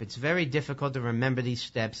step, it's very difficult to remember these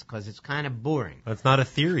steps because it's kind of boring. It's not a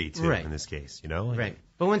theory, too, Right. in this case, you know? Right.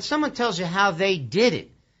 But when someone tells you how they did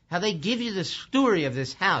it, how they give you the story of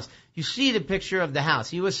this house, you see the picture of the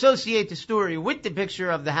house, you associate the story with the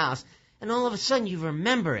picture of the house, and all of a sudden you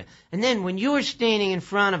remember it. And then when you're standing in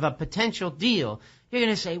front of a potential deal, you're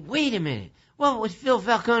going to say, wait a minute, what would Phil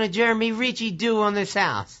Falcone and Jeremy Ricci do on this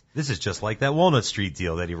house? This is just like that Walnut Street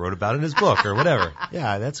deal that he wrote about in his book or whatever.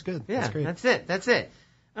 Yeah, that's good. Yeah, That's great. that's it.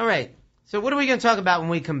 All right, so what are we going to talk about when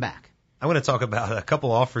we come back? I want to talk about a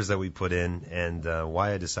couple offers that we put in and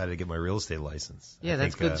why I decided to get my real estate license. Yeah, I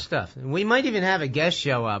that's think, good stuff. And we might even have a guest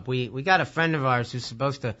show up. We got a friend of ours who's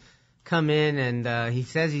supposed to come in, and he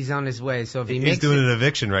says he's on his way. So if he He's makes doing it, an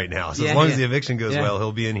eviction right now, so Yeah, as long yeah. as the eviction goes Yeah. well,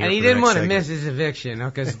 he'll be in here. and he for the didn't next want to segment. miss his eviction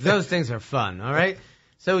because those things are fun. All right.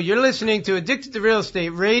 So you're listening to Addicted to Real Estate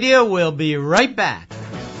Radio. We'll be right back.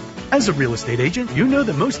 As a real estate agent, you know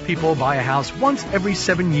that most people buy a house once every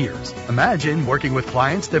 7 years. Imagine working with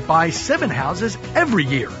clients that buy 7 houses every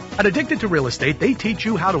year. At Addicted to Real Estate, they teach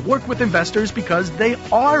you how to work with investors because they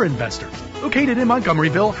are investors. Located in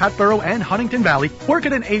Montgomeryville, Hatboro, and Huntington Valley, work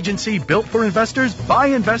at an agency built for investors, by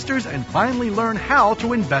investors, and finally learn how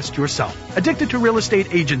to invest yourself. Addicted to Real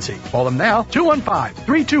Estate Agency. Call them now,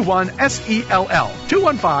 215-321-SELL.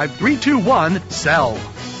 215-321-SELL.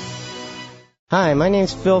 Hi, my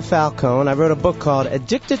name's Phil Falcone. I wrote a book called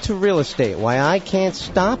Addicted to Real Estate, Why I Can't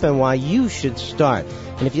Stop and Why You Should Start.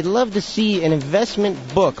 And if you'd love to see an investment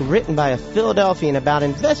book written by a Philadelphian about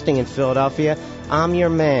investing in Philadelphia, I'm your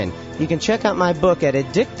man. You can check out my book at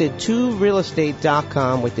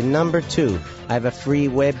addicted2realestate.com with the number 2. I have a free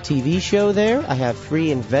web TV show there. I have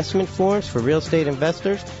free investment forums for real estate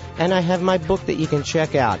investors. And I have my book that you can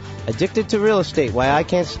check out, Addicted to Real Estate, Why I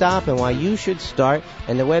Can't Stop and Why You Should Start.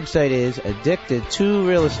 And the website is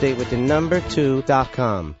addicted2realestate with the number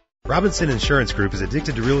 2.com. Robinson Insurance Group is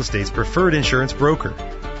Addicted to Real Estate's preferred insurance broker.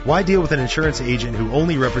 Why deal with an insurance agent who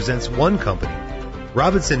only represents one company?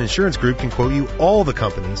 Robinson Insurance Group can quote you all the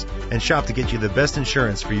companies and shop to get you the best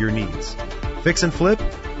insurance for your needs. Fix and flip,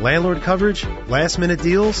 landlord coverage, last minute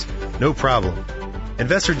deals, no problem.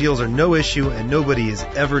 Investor deals are no issue and nobody is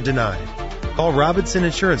ever denied. Call Robinson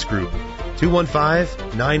Insurance Group,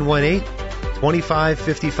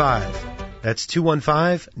 215-918-2555. That's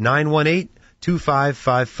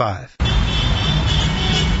 215-918-2555.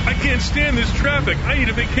 I can't stand this traffic. I need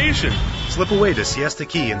a vacation. Slip away to Siesta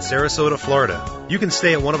Key in Sarasota, Florida. You can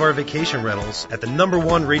stay at one of our vacation rentals at the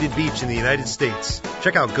 #1 rated beach in the United States.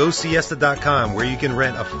 Check out GoSiesta.com where you can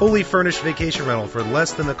rent a fully furnished vacation rental for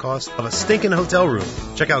less than the cost of a stinking hotel room.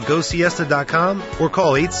 Check out GoSiesta.com or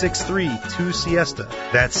call 863-2SIESTA.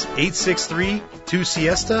 That's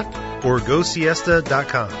 863-2SIESTA or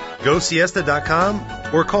GoSiesta.com. GoSiesta.com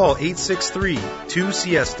or call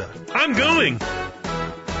 863-2SIESTA. I'm going.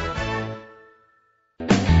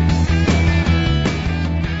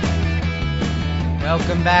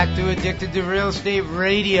 Welcome back to Addicted to Real Estate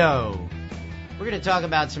Radio. We're going to talk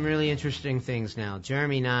about some really interesting things now.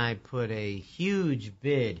 Jeremy and I put a huge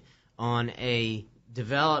bid on a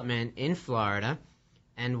development in Florida,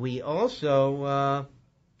 and we also,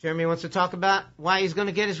 Jeremy wants to talk about why he's going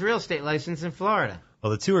to get his real estate license in Florida.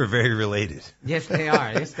 Well, the two are very related. Yes, they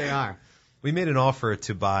are. Yes, they are. We made an offer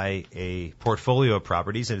to buy a portfolio of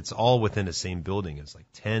properties, and it's all within the same building. It's like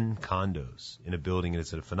 10 condos in a building, and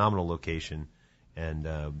it's at a phenomenal location. And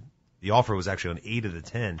the offer was actually on 8 of the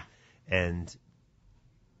 10, and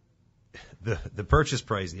the purchase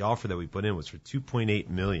price, the offer that we put in was for $2.8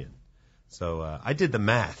 million. So I did the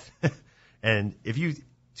math, and if you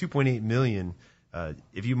 2.8 million,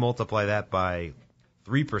 if you multiply that by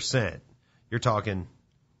 3%, you're talking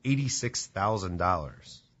 $86,000.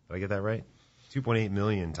 Did I get that right? 2.8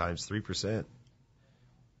 million times 3%.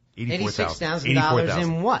 $86,000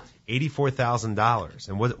 in what? $84,000.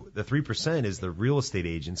 And what the 3% is the real estate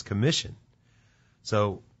agent's commission.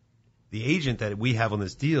 So the agent that we have on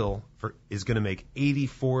this deal is going to make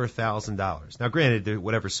 $84,000. Now, granted,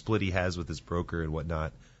 whatever split he has with his broker and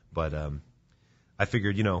whatnot, but I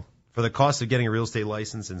figured, for the cost of getting a real estate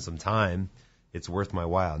license and some time, it's worth my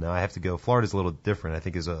while. Now, I have to go. Florida's a little different. I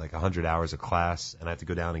think it's like 100 hours of class, and I have to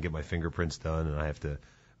go down and get my fingerprints done, and I have to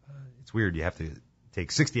it's weird. You have to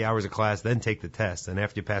take 60 hours of class, then take the test, and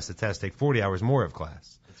after you pass the test, take 40 hours more of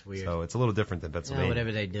class. That's weird. So it's a little different than Pennsylvania.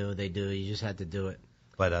 Whatever they do, they do. You just have to do it.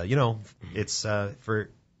 But, it's for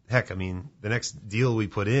heck, I mean, the next deal we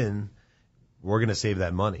put in, we're going to save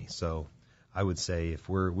that money. So I would say if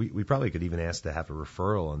we probably could even ask to have a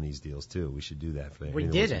referral on these deals too. We should do that for we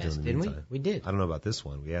did ask, didn't we? We did. I don't know about this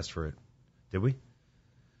one. We asked for it. Did we?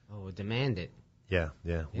 Oh, we'll demand it. Yeah.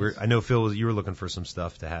 Yes. I know, Phil, you were looking for some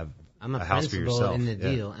stuff to have I'm a house for principal yourself. in the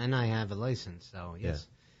deal, and I have a license, so yes.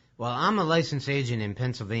 Yeah. Well, I'm a licensed agent in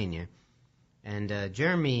Pennsylvania, and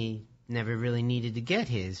Jeremy never really needed to get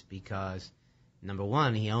his because, number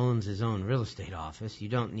one, he owns his own real estate office. You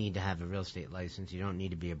don't need to have a real estate license. You don't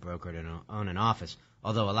need to be a broker to own an office,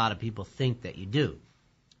 although a lot of people think that you do.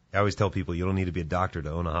 I always tell people you don't need to be a doctor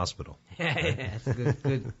to own a hospital. Yeah, that's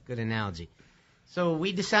a good analogy. So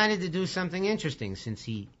we decided to do something interesting since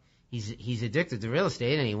he's addicted to real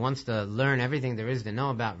estate and he wants to learn everything there is to know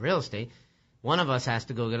about real estate. One of us has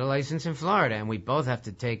to go get a license in Florida, and we both have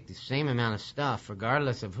to take the same amount of stuff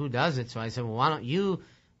regardless of who does it. So I said, well, why don't you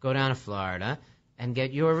go down to Florida and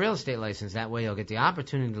get your real estate license? That way you'll get the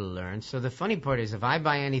opportunity to learn. So the funny part is if I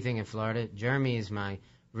buy anything in Florida, Jeremy is my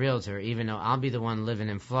realtor, even though I'll be the one living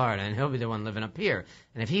in Florida and he'll be the one living up here.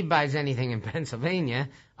 And if he buys anything in Pennsylvania,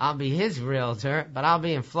 I'll be his realtor, but I'll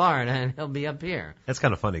be in Florida and he'll be up here. That's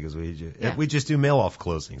kind of funny because we just do mail-off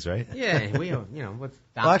closings, right? Yeah, we what's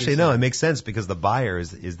well, actually, no, it makes sense because the buyer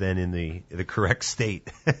is then in the correct state.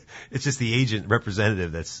 It's just the agent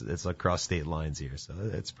representative that's across state lines here, so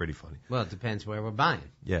that's pretty funny. Well, it depends where we're buying.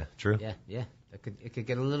 Yeah, true. Yeah. It could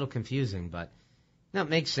get a little confusing, but no, it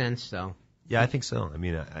makes sense, though. Yeah, I think so. I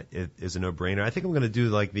mean, it is a no-brainer. I think I'm going to do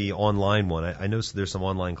like the online one. I know there's some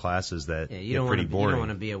online classes that get pretty boring. You don't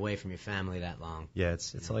want to be away from your family that long. Yeah,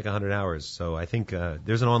 it's like 100 hours. So I think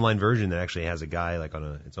there's an online version that actually has a guy like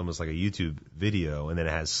it's almost like a YouTube video, and then it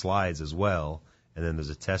has slides as well, and then there's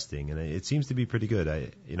a testing, and it seems to be pretty good.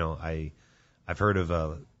 I've heard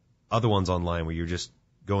of other ones online where you're just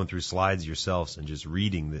going through slides yourselves and just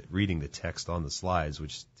reading the text on the slides,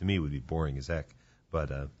 which to me would be boring as heck.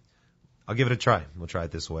 But I'll give it a try. We'll try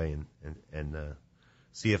it this way and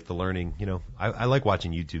see if the learning, I like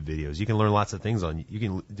watching YouTube videos. You can learn lots of things you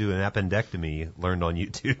can do an appendectomy learned on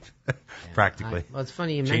YouTube, practically. Well, it's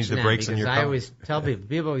funny you Change mention the that brakes because in your I car. always tell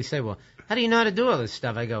people always say, well, how do you know how to do all this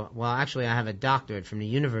stuff? I go, well, actually, I have a doctorate from the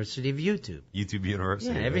University of YouTube. YouTube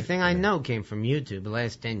University. Yeah, everything I know came from YouTube the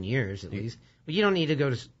last 10 years at least. But you don't need to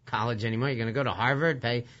go to college anymore. You're going to go to Harvard,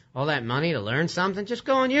 pay all that money to learn something. Just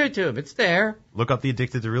go on YouTube. It's there. Look up the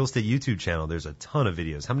Addicted to Real Estate YouTube channel. There's a ton of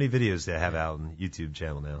videos. How many videos do they have out on the YouTube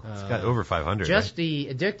channel now? It's got over 500. Just right? the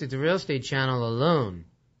Addicted to Real Estate channel alone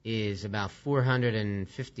is about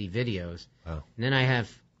 450 videos. Wow. And then I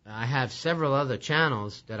have several other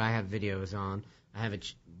channels that I have videos on. I have a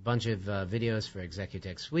bunch of videos for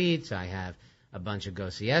Executech Suites. I have a bunch of Go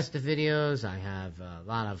Siesta videos. I have a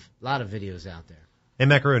lot of videos out there. Hey,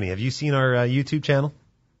 Macaroni, have you seen our YouTube channel?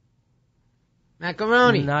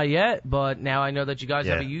 Macaroni. Not yet, but now I know that you guys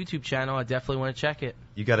Yeah. have a YouTube channel. I definitely want to check it.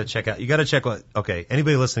 You got to check what. Okay,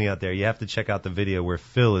 anybody listening out there, you have to check out the video where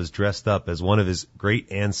Phil is dressed up as one of his great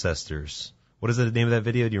ancestors. What is the name of that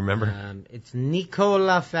video? Do you remember? It's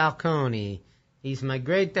Nicola Falcone. He's my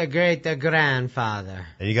great-grandfather.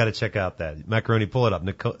 And you got to check out that. Macaroni, pull it up.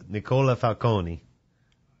 Nicola Falcone.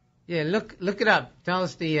 Yeah, look it up. Tell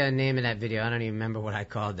us the name of that video. I don't even remember what I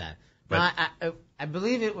called that. But- No, I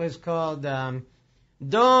believe it was called Don't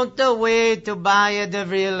Wait to Buy the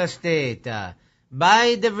Real Estate.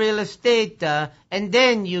 Buy the real estate, and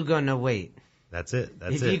then you're going to wait. That's it.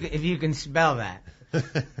 If you can spell that.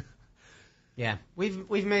 Yeah,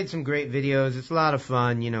 we've made some great videos. It's a lot of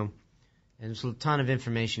fun, And there's a ton of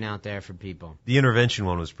information out there for people. The intervention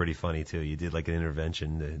one was pretty funny too. You did like an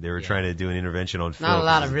intervention. They were trying to do an intervention on Phil. Not a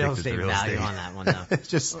lot 'cause of he's real addicted to estate value on that one, though. It's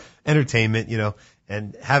just entertainment,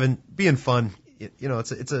 and being fun.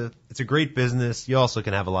 It's a great business. You also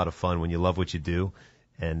can have a lot of fun when you love what you do,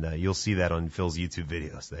 and you'll see that on Phil's YouTube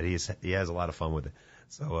videos that he has a lot of fun with it.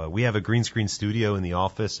 So we have a green screen studio in the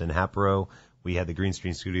office in Hapro. We had the green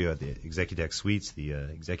screen studio at the Executech Suites, the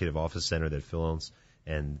executive office center that Phil owns,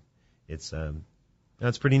 and it's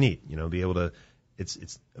pretty neat. Be able to.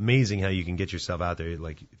 It's amazing how you can get yourself out there.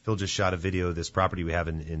 Like Phil just shot a video of this property we have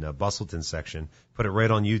in Bustleton section, put it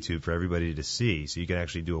right on YouTube for everybody to see, so you can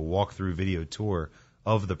actually do a walkthrough video tour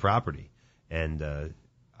of the property. And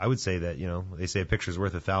I would say that they say a picture's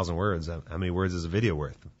worth 1,000 words. How many words is a video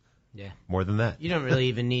worth? Yeah. More than that. You don't really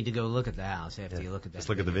even need to go look at the house after you look at that. Just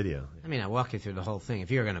look at the video. I mean, I walk you through the whole thing.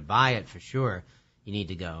 If you're going to buy it, for sure, you need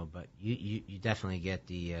to go. But you definitely get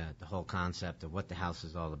the whole concept of what the house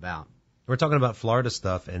is all about. We're talking about Florida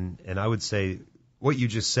stuff, and I would say what you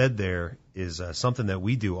just said there is something that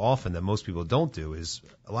we do often that most people don't do. Is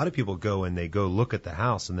a lot of people go and they go look at the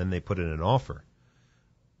house and then they put in an offer.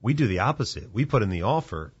 We do the opposite. We put in the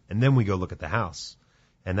offer and then we go look at the house.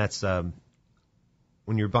 And that's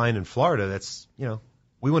when you're buying in Florida. That's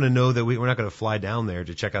we want to know that we're not going to fly down there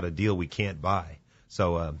to check out a deal we can't buy.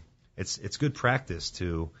 So it's good practice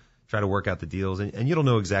to try to work out the deals, and you don't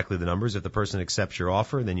know exactly the numbers. If the person accepts your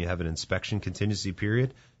offer, then you have an inspection contingency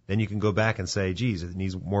period. Then you can go back and say, geez, it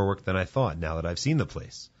needs more work than I thought now that I've seen the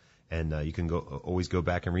place. And you can always go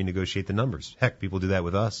back and renegotiate the numbers. Heck, people do that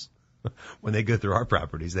with us. When they go through our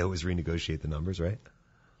properties, they always renegotiate the numbers, right?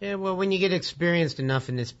 Yeah, well, when you get experienced enough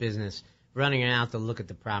in this business, running out to look at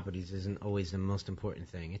the properties isn't always the most important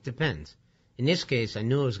thing. It depends. In this case, I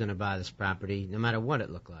knew I was going to buy this property no matter what it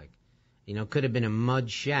looked like. Could have been a mud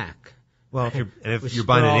shack. Well, if you're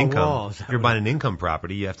buying an income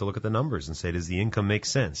property, you have to look at the numbers and say, does the income make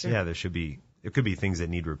sense? Yeah, there could be things that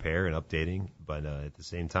need repair and updating, but at the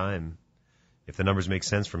same time, if the numbers make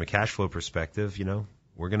sense from a cash flow perspective,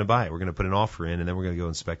 we're going to buy it. We're going to put an offer in, and then we're going to go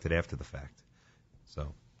inspect it after the fact.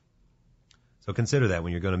 So consider that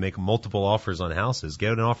when you're going to make multiple offers on houses.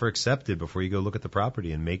 Get an offer accepted before you go look at the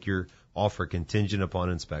property, and make your offer contingent upon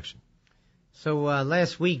inspection. So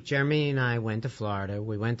last week, Jeremy and I went to Florida.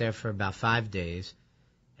 We went there for about 5 days.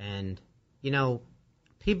 And,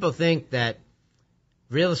 people think that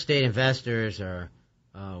real estate investors are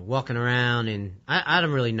walking around, and I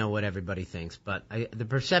don't really know what everybody thinks, but the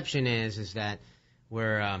perception is that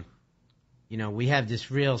we're, we have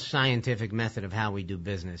this real scientific method of how we do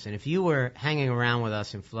business. And if you were hanging around with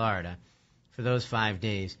us in Florida for those 5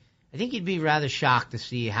 days, I think you'd be rather shocked to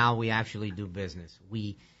see how we actually do business.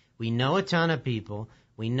 We know a ton of people.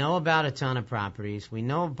 We know about a ton of properties. We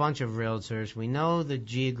know a bunch of realtors. We know the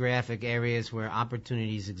geographic areas where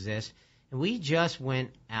opportunities exist. And we just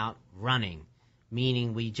went out running,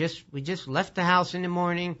 meaning we just left the house in the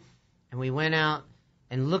morning and we went out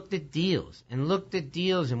and looked at deals and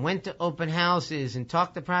went to open houses and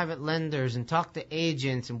talked to private lenders and talked to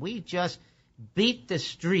agents. And we just beat the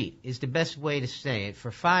street is the best way to say it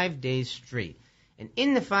for 5 days straight. And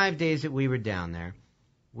in the 5 days that we were down there,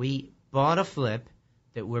 we bought a flip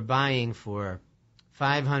that we're buying for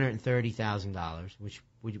 $530,000, which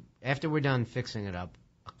after we're done fixing it up,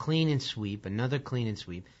 another clean and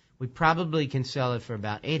sweep, we probably can sell it for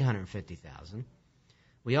about $850,000.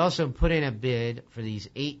 We also put in a bid for these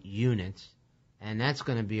 8 units, and that's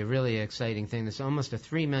going to be a really exciting thing. That's almost a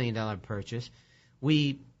 $3 million purchase.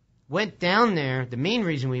 We went down there. The main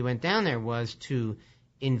reason we went down there was to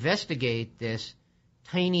investigate this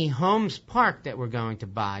tiny homes park that we're going to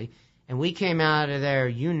buy, and we came out of there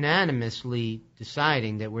unanimously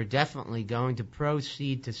deciding that we're definitely going to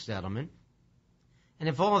proceed to settlement. And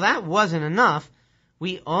if all that wasn't enough,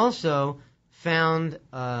 we also found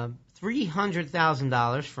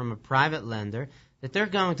 $300,000 from a private lender that they're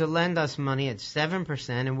going to lend us money at 7%,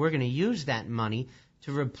 and we're going to use that money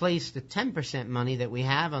to replace the 10% money that we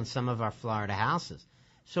have on some of our Florida houses.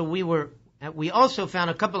 So we also found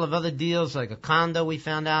a couple of other deals, like a condo we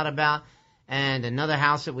found out about and another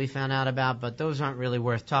house that we found out about, but those aren't really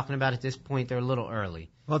worth talking about at this point. They're a little early.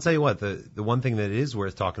 Well, I'll tell you what, the one thing that is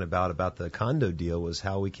worth talking about the condo deal was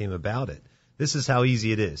how we came about it. This is how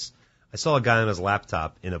easy it is. I saw a guy on his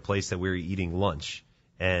laptop in a place that we were eating lunch,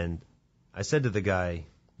 and I said to the guy,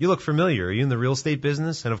 "You look familiar. Are you in the real estate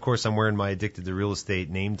business?" And, of course, I'm wearing my Addicted to Real Estate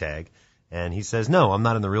name tag. And he says, "No, I'm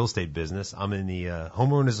not in the real estate business. I'm in the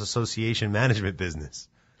homeowners association management business."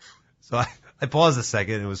 So I paused a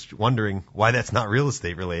second and was wondering why that's not real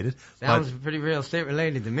estate related. Sounds pretty real estate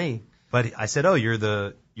related to me. But I said, "Oh,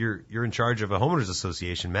 you're in charge of a homeowners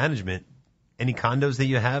association management any condos that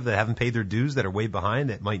you have that haven't paid their dues, that are way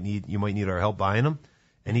behind, that you might need our help buying them.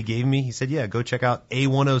 And he said, yeah, go check out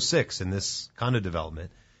A106 in this condo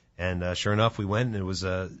development. And sure enough, we went, and it was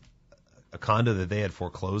a condo that they had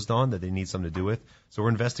foreclosed on that they need something to do with. So we're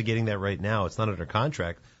investigating that right now. It's not under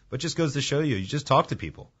contract, but just goes to show you just talk to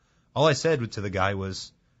people. All I said to the guy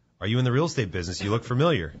was, are you in the real estate business? You look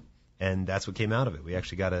familiar. And that's what came out of it. We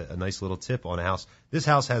actually got a nice little tip on a house. This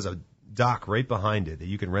house has a dock right behind it that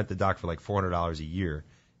you can rent the dock for like $400 a year.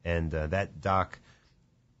 And that dock,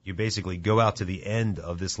 you basically go out to the end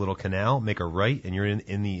of this little canal, make a right, and you're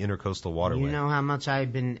in the intercoastal waterway. You know how much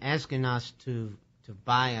I've been asking us to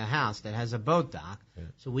buy a house that has a boat dock,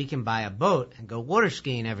 so we can buy a boat and go water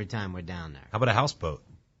skiing every time we're down there. How about a houseboat?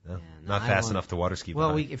 No, not fast enough to water ski.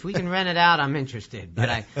 Well, if we can rent it out, I'm interested.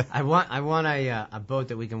 But I want a boat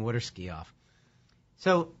that we can water ski off.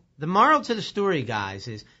 So the moral to the story, guys,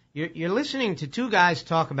 is you're listening to two guys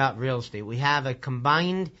talk about real estate. We have a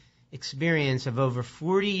combined experience of over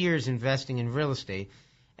 40 years investing in real estate.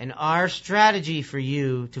 And our strategy for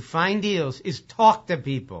you to find deals is talk to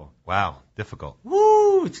people. Wow, difficult.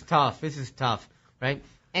 Woo, it's tough. This is tough, right?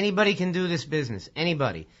 Anybody can do this business.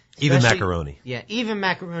 Anybody. Even Macaroni. Yeah, even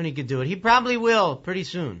Macaroni could do it. He probably will pretty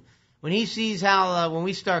soon. When he sees how, when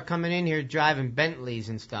we start coming in here driving Bentleys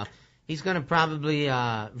and stuff, he's going to probably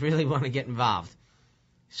really want to get involved.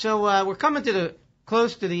 So we're coming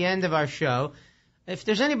close to the end of our show. If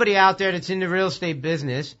there's anybody out there that's in the real estate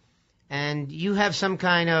business and you have some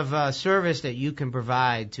kind of service that you can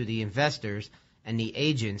provide to the investors and the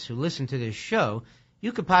agents who listen to this show,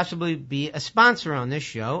 you could possibly be a sponsor on this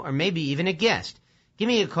show or maybe even a guest. Give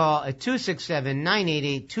me a call at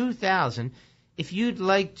 267-988-2000 if you'd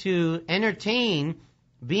like to entertain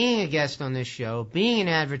being a guest on this show, being an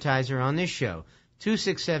advertiser on this show.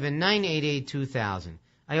 267-988-2000.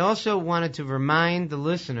 I also wanted to remind the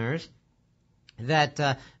listeners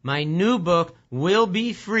that my new book will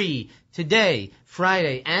be free today,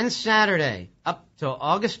 Friday, and Saturday, up till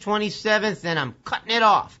August 27th, then I'm cutting it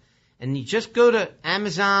off. And you just go to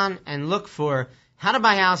Amazon and look for How to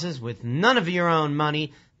Buy Houses with None of Your Own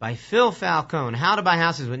Money by Phil Falcone. How to Buy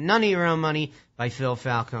Houses with None of Your Own Money by Phil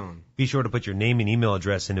Falcone. Be sure to put your name and email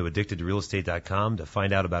address into addictedtorealestate.com to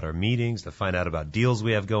find out about our meetings, to find out about deals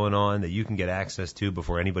we have going on that you can get access to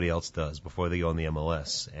before anybody else does, before they go on the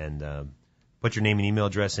MLS. And put your name and email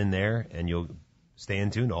address in there, and you'll stay in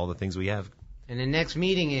tune to all the things we have. And the next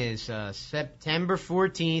meeting is September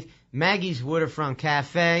 14th, Maggie's Waterfront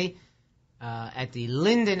Cafe at the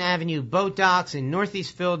Linden Avenue Boat Docks in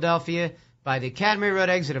Northeast Philadelphia by the Academy Road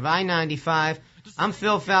exit of I-95. I'm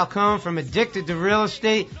Phil Falcone from Addicted to Real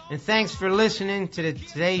Estate, and thanks for listening to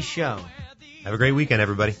today's show. Have a great weekend,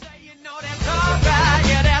 everybody. You know that's all right,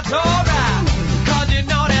 yeah, that's all right, 'cause you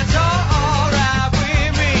know that's all right.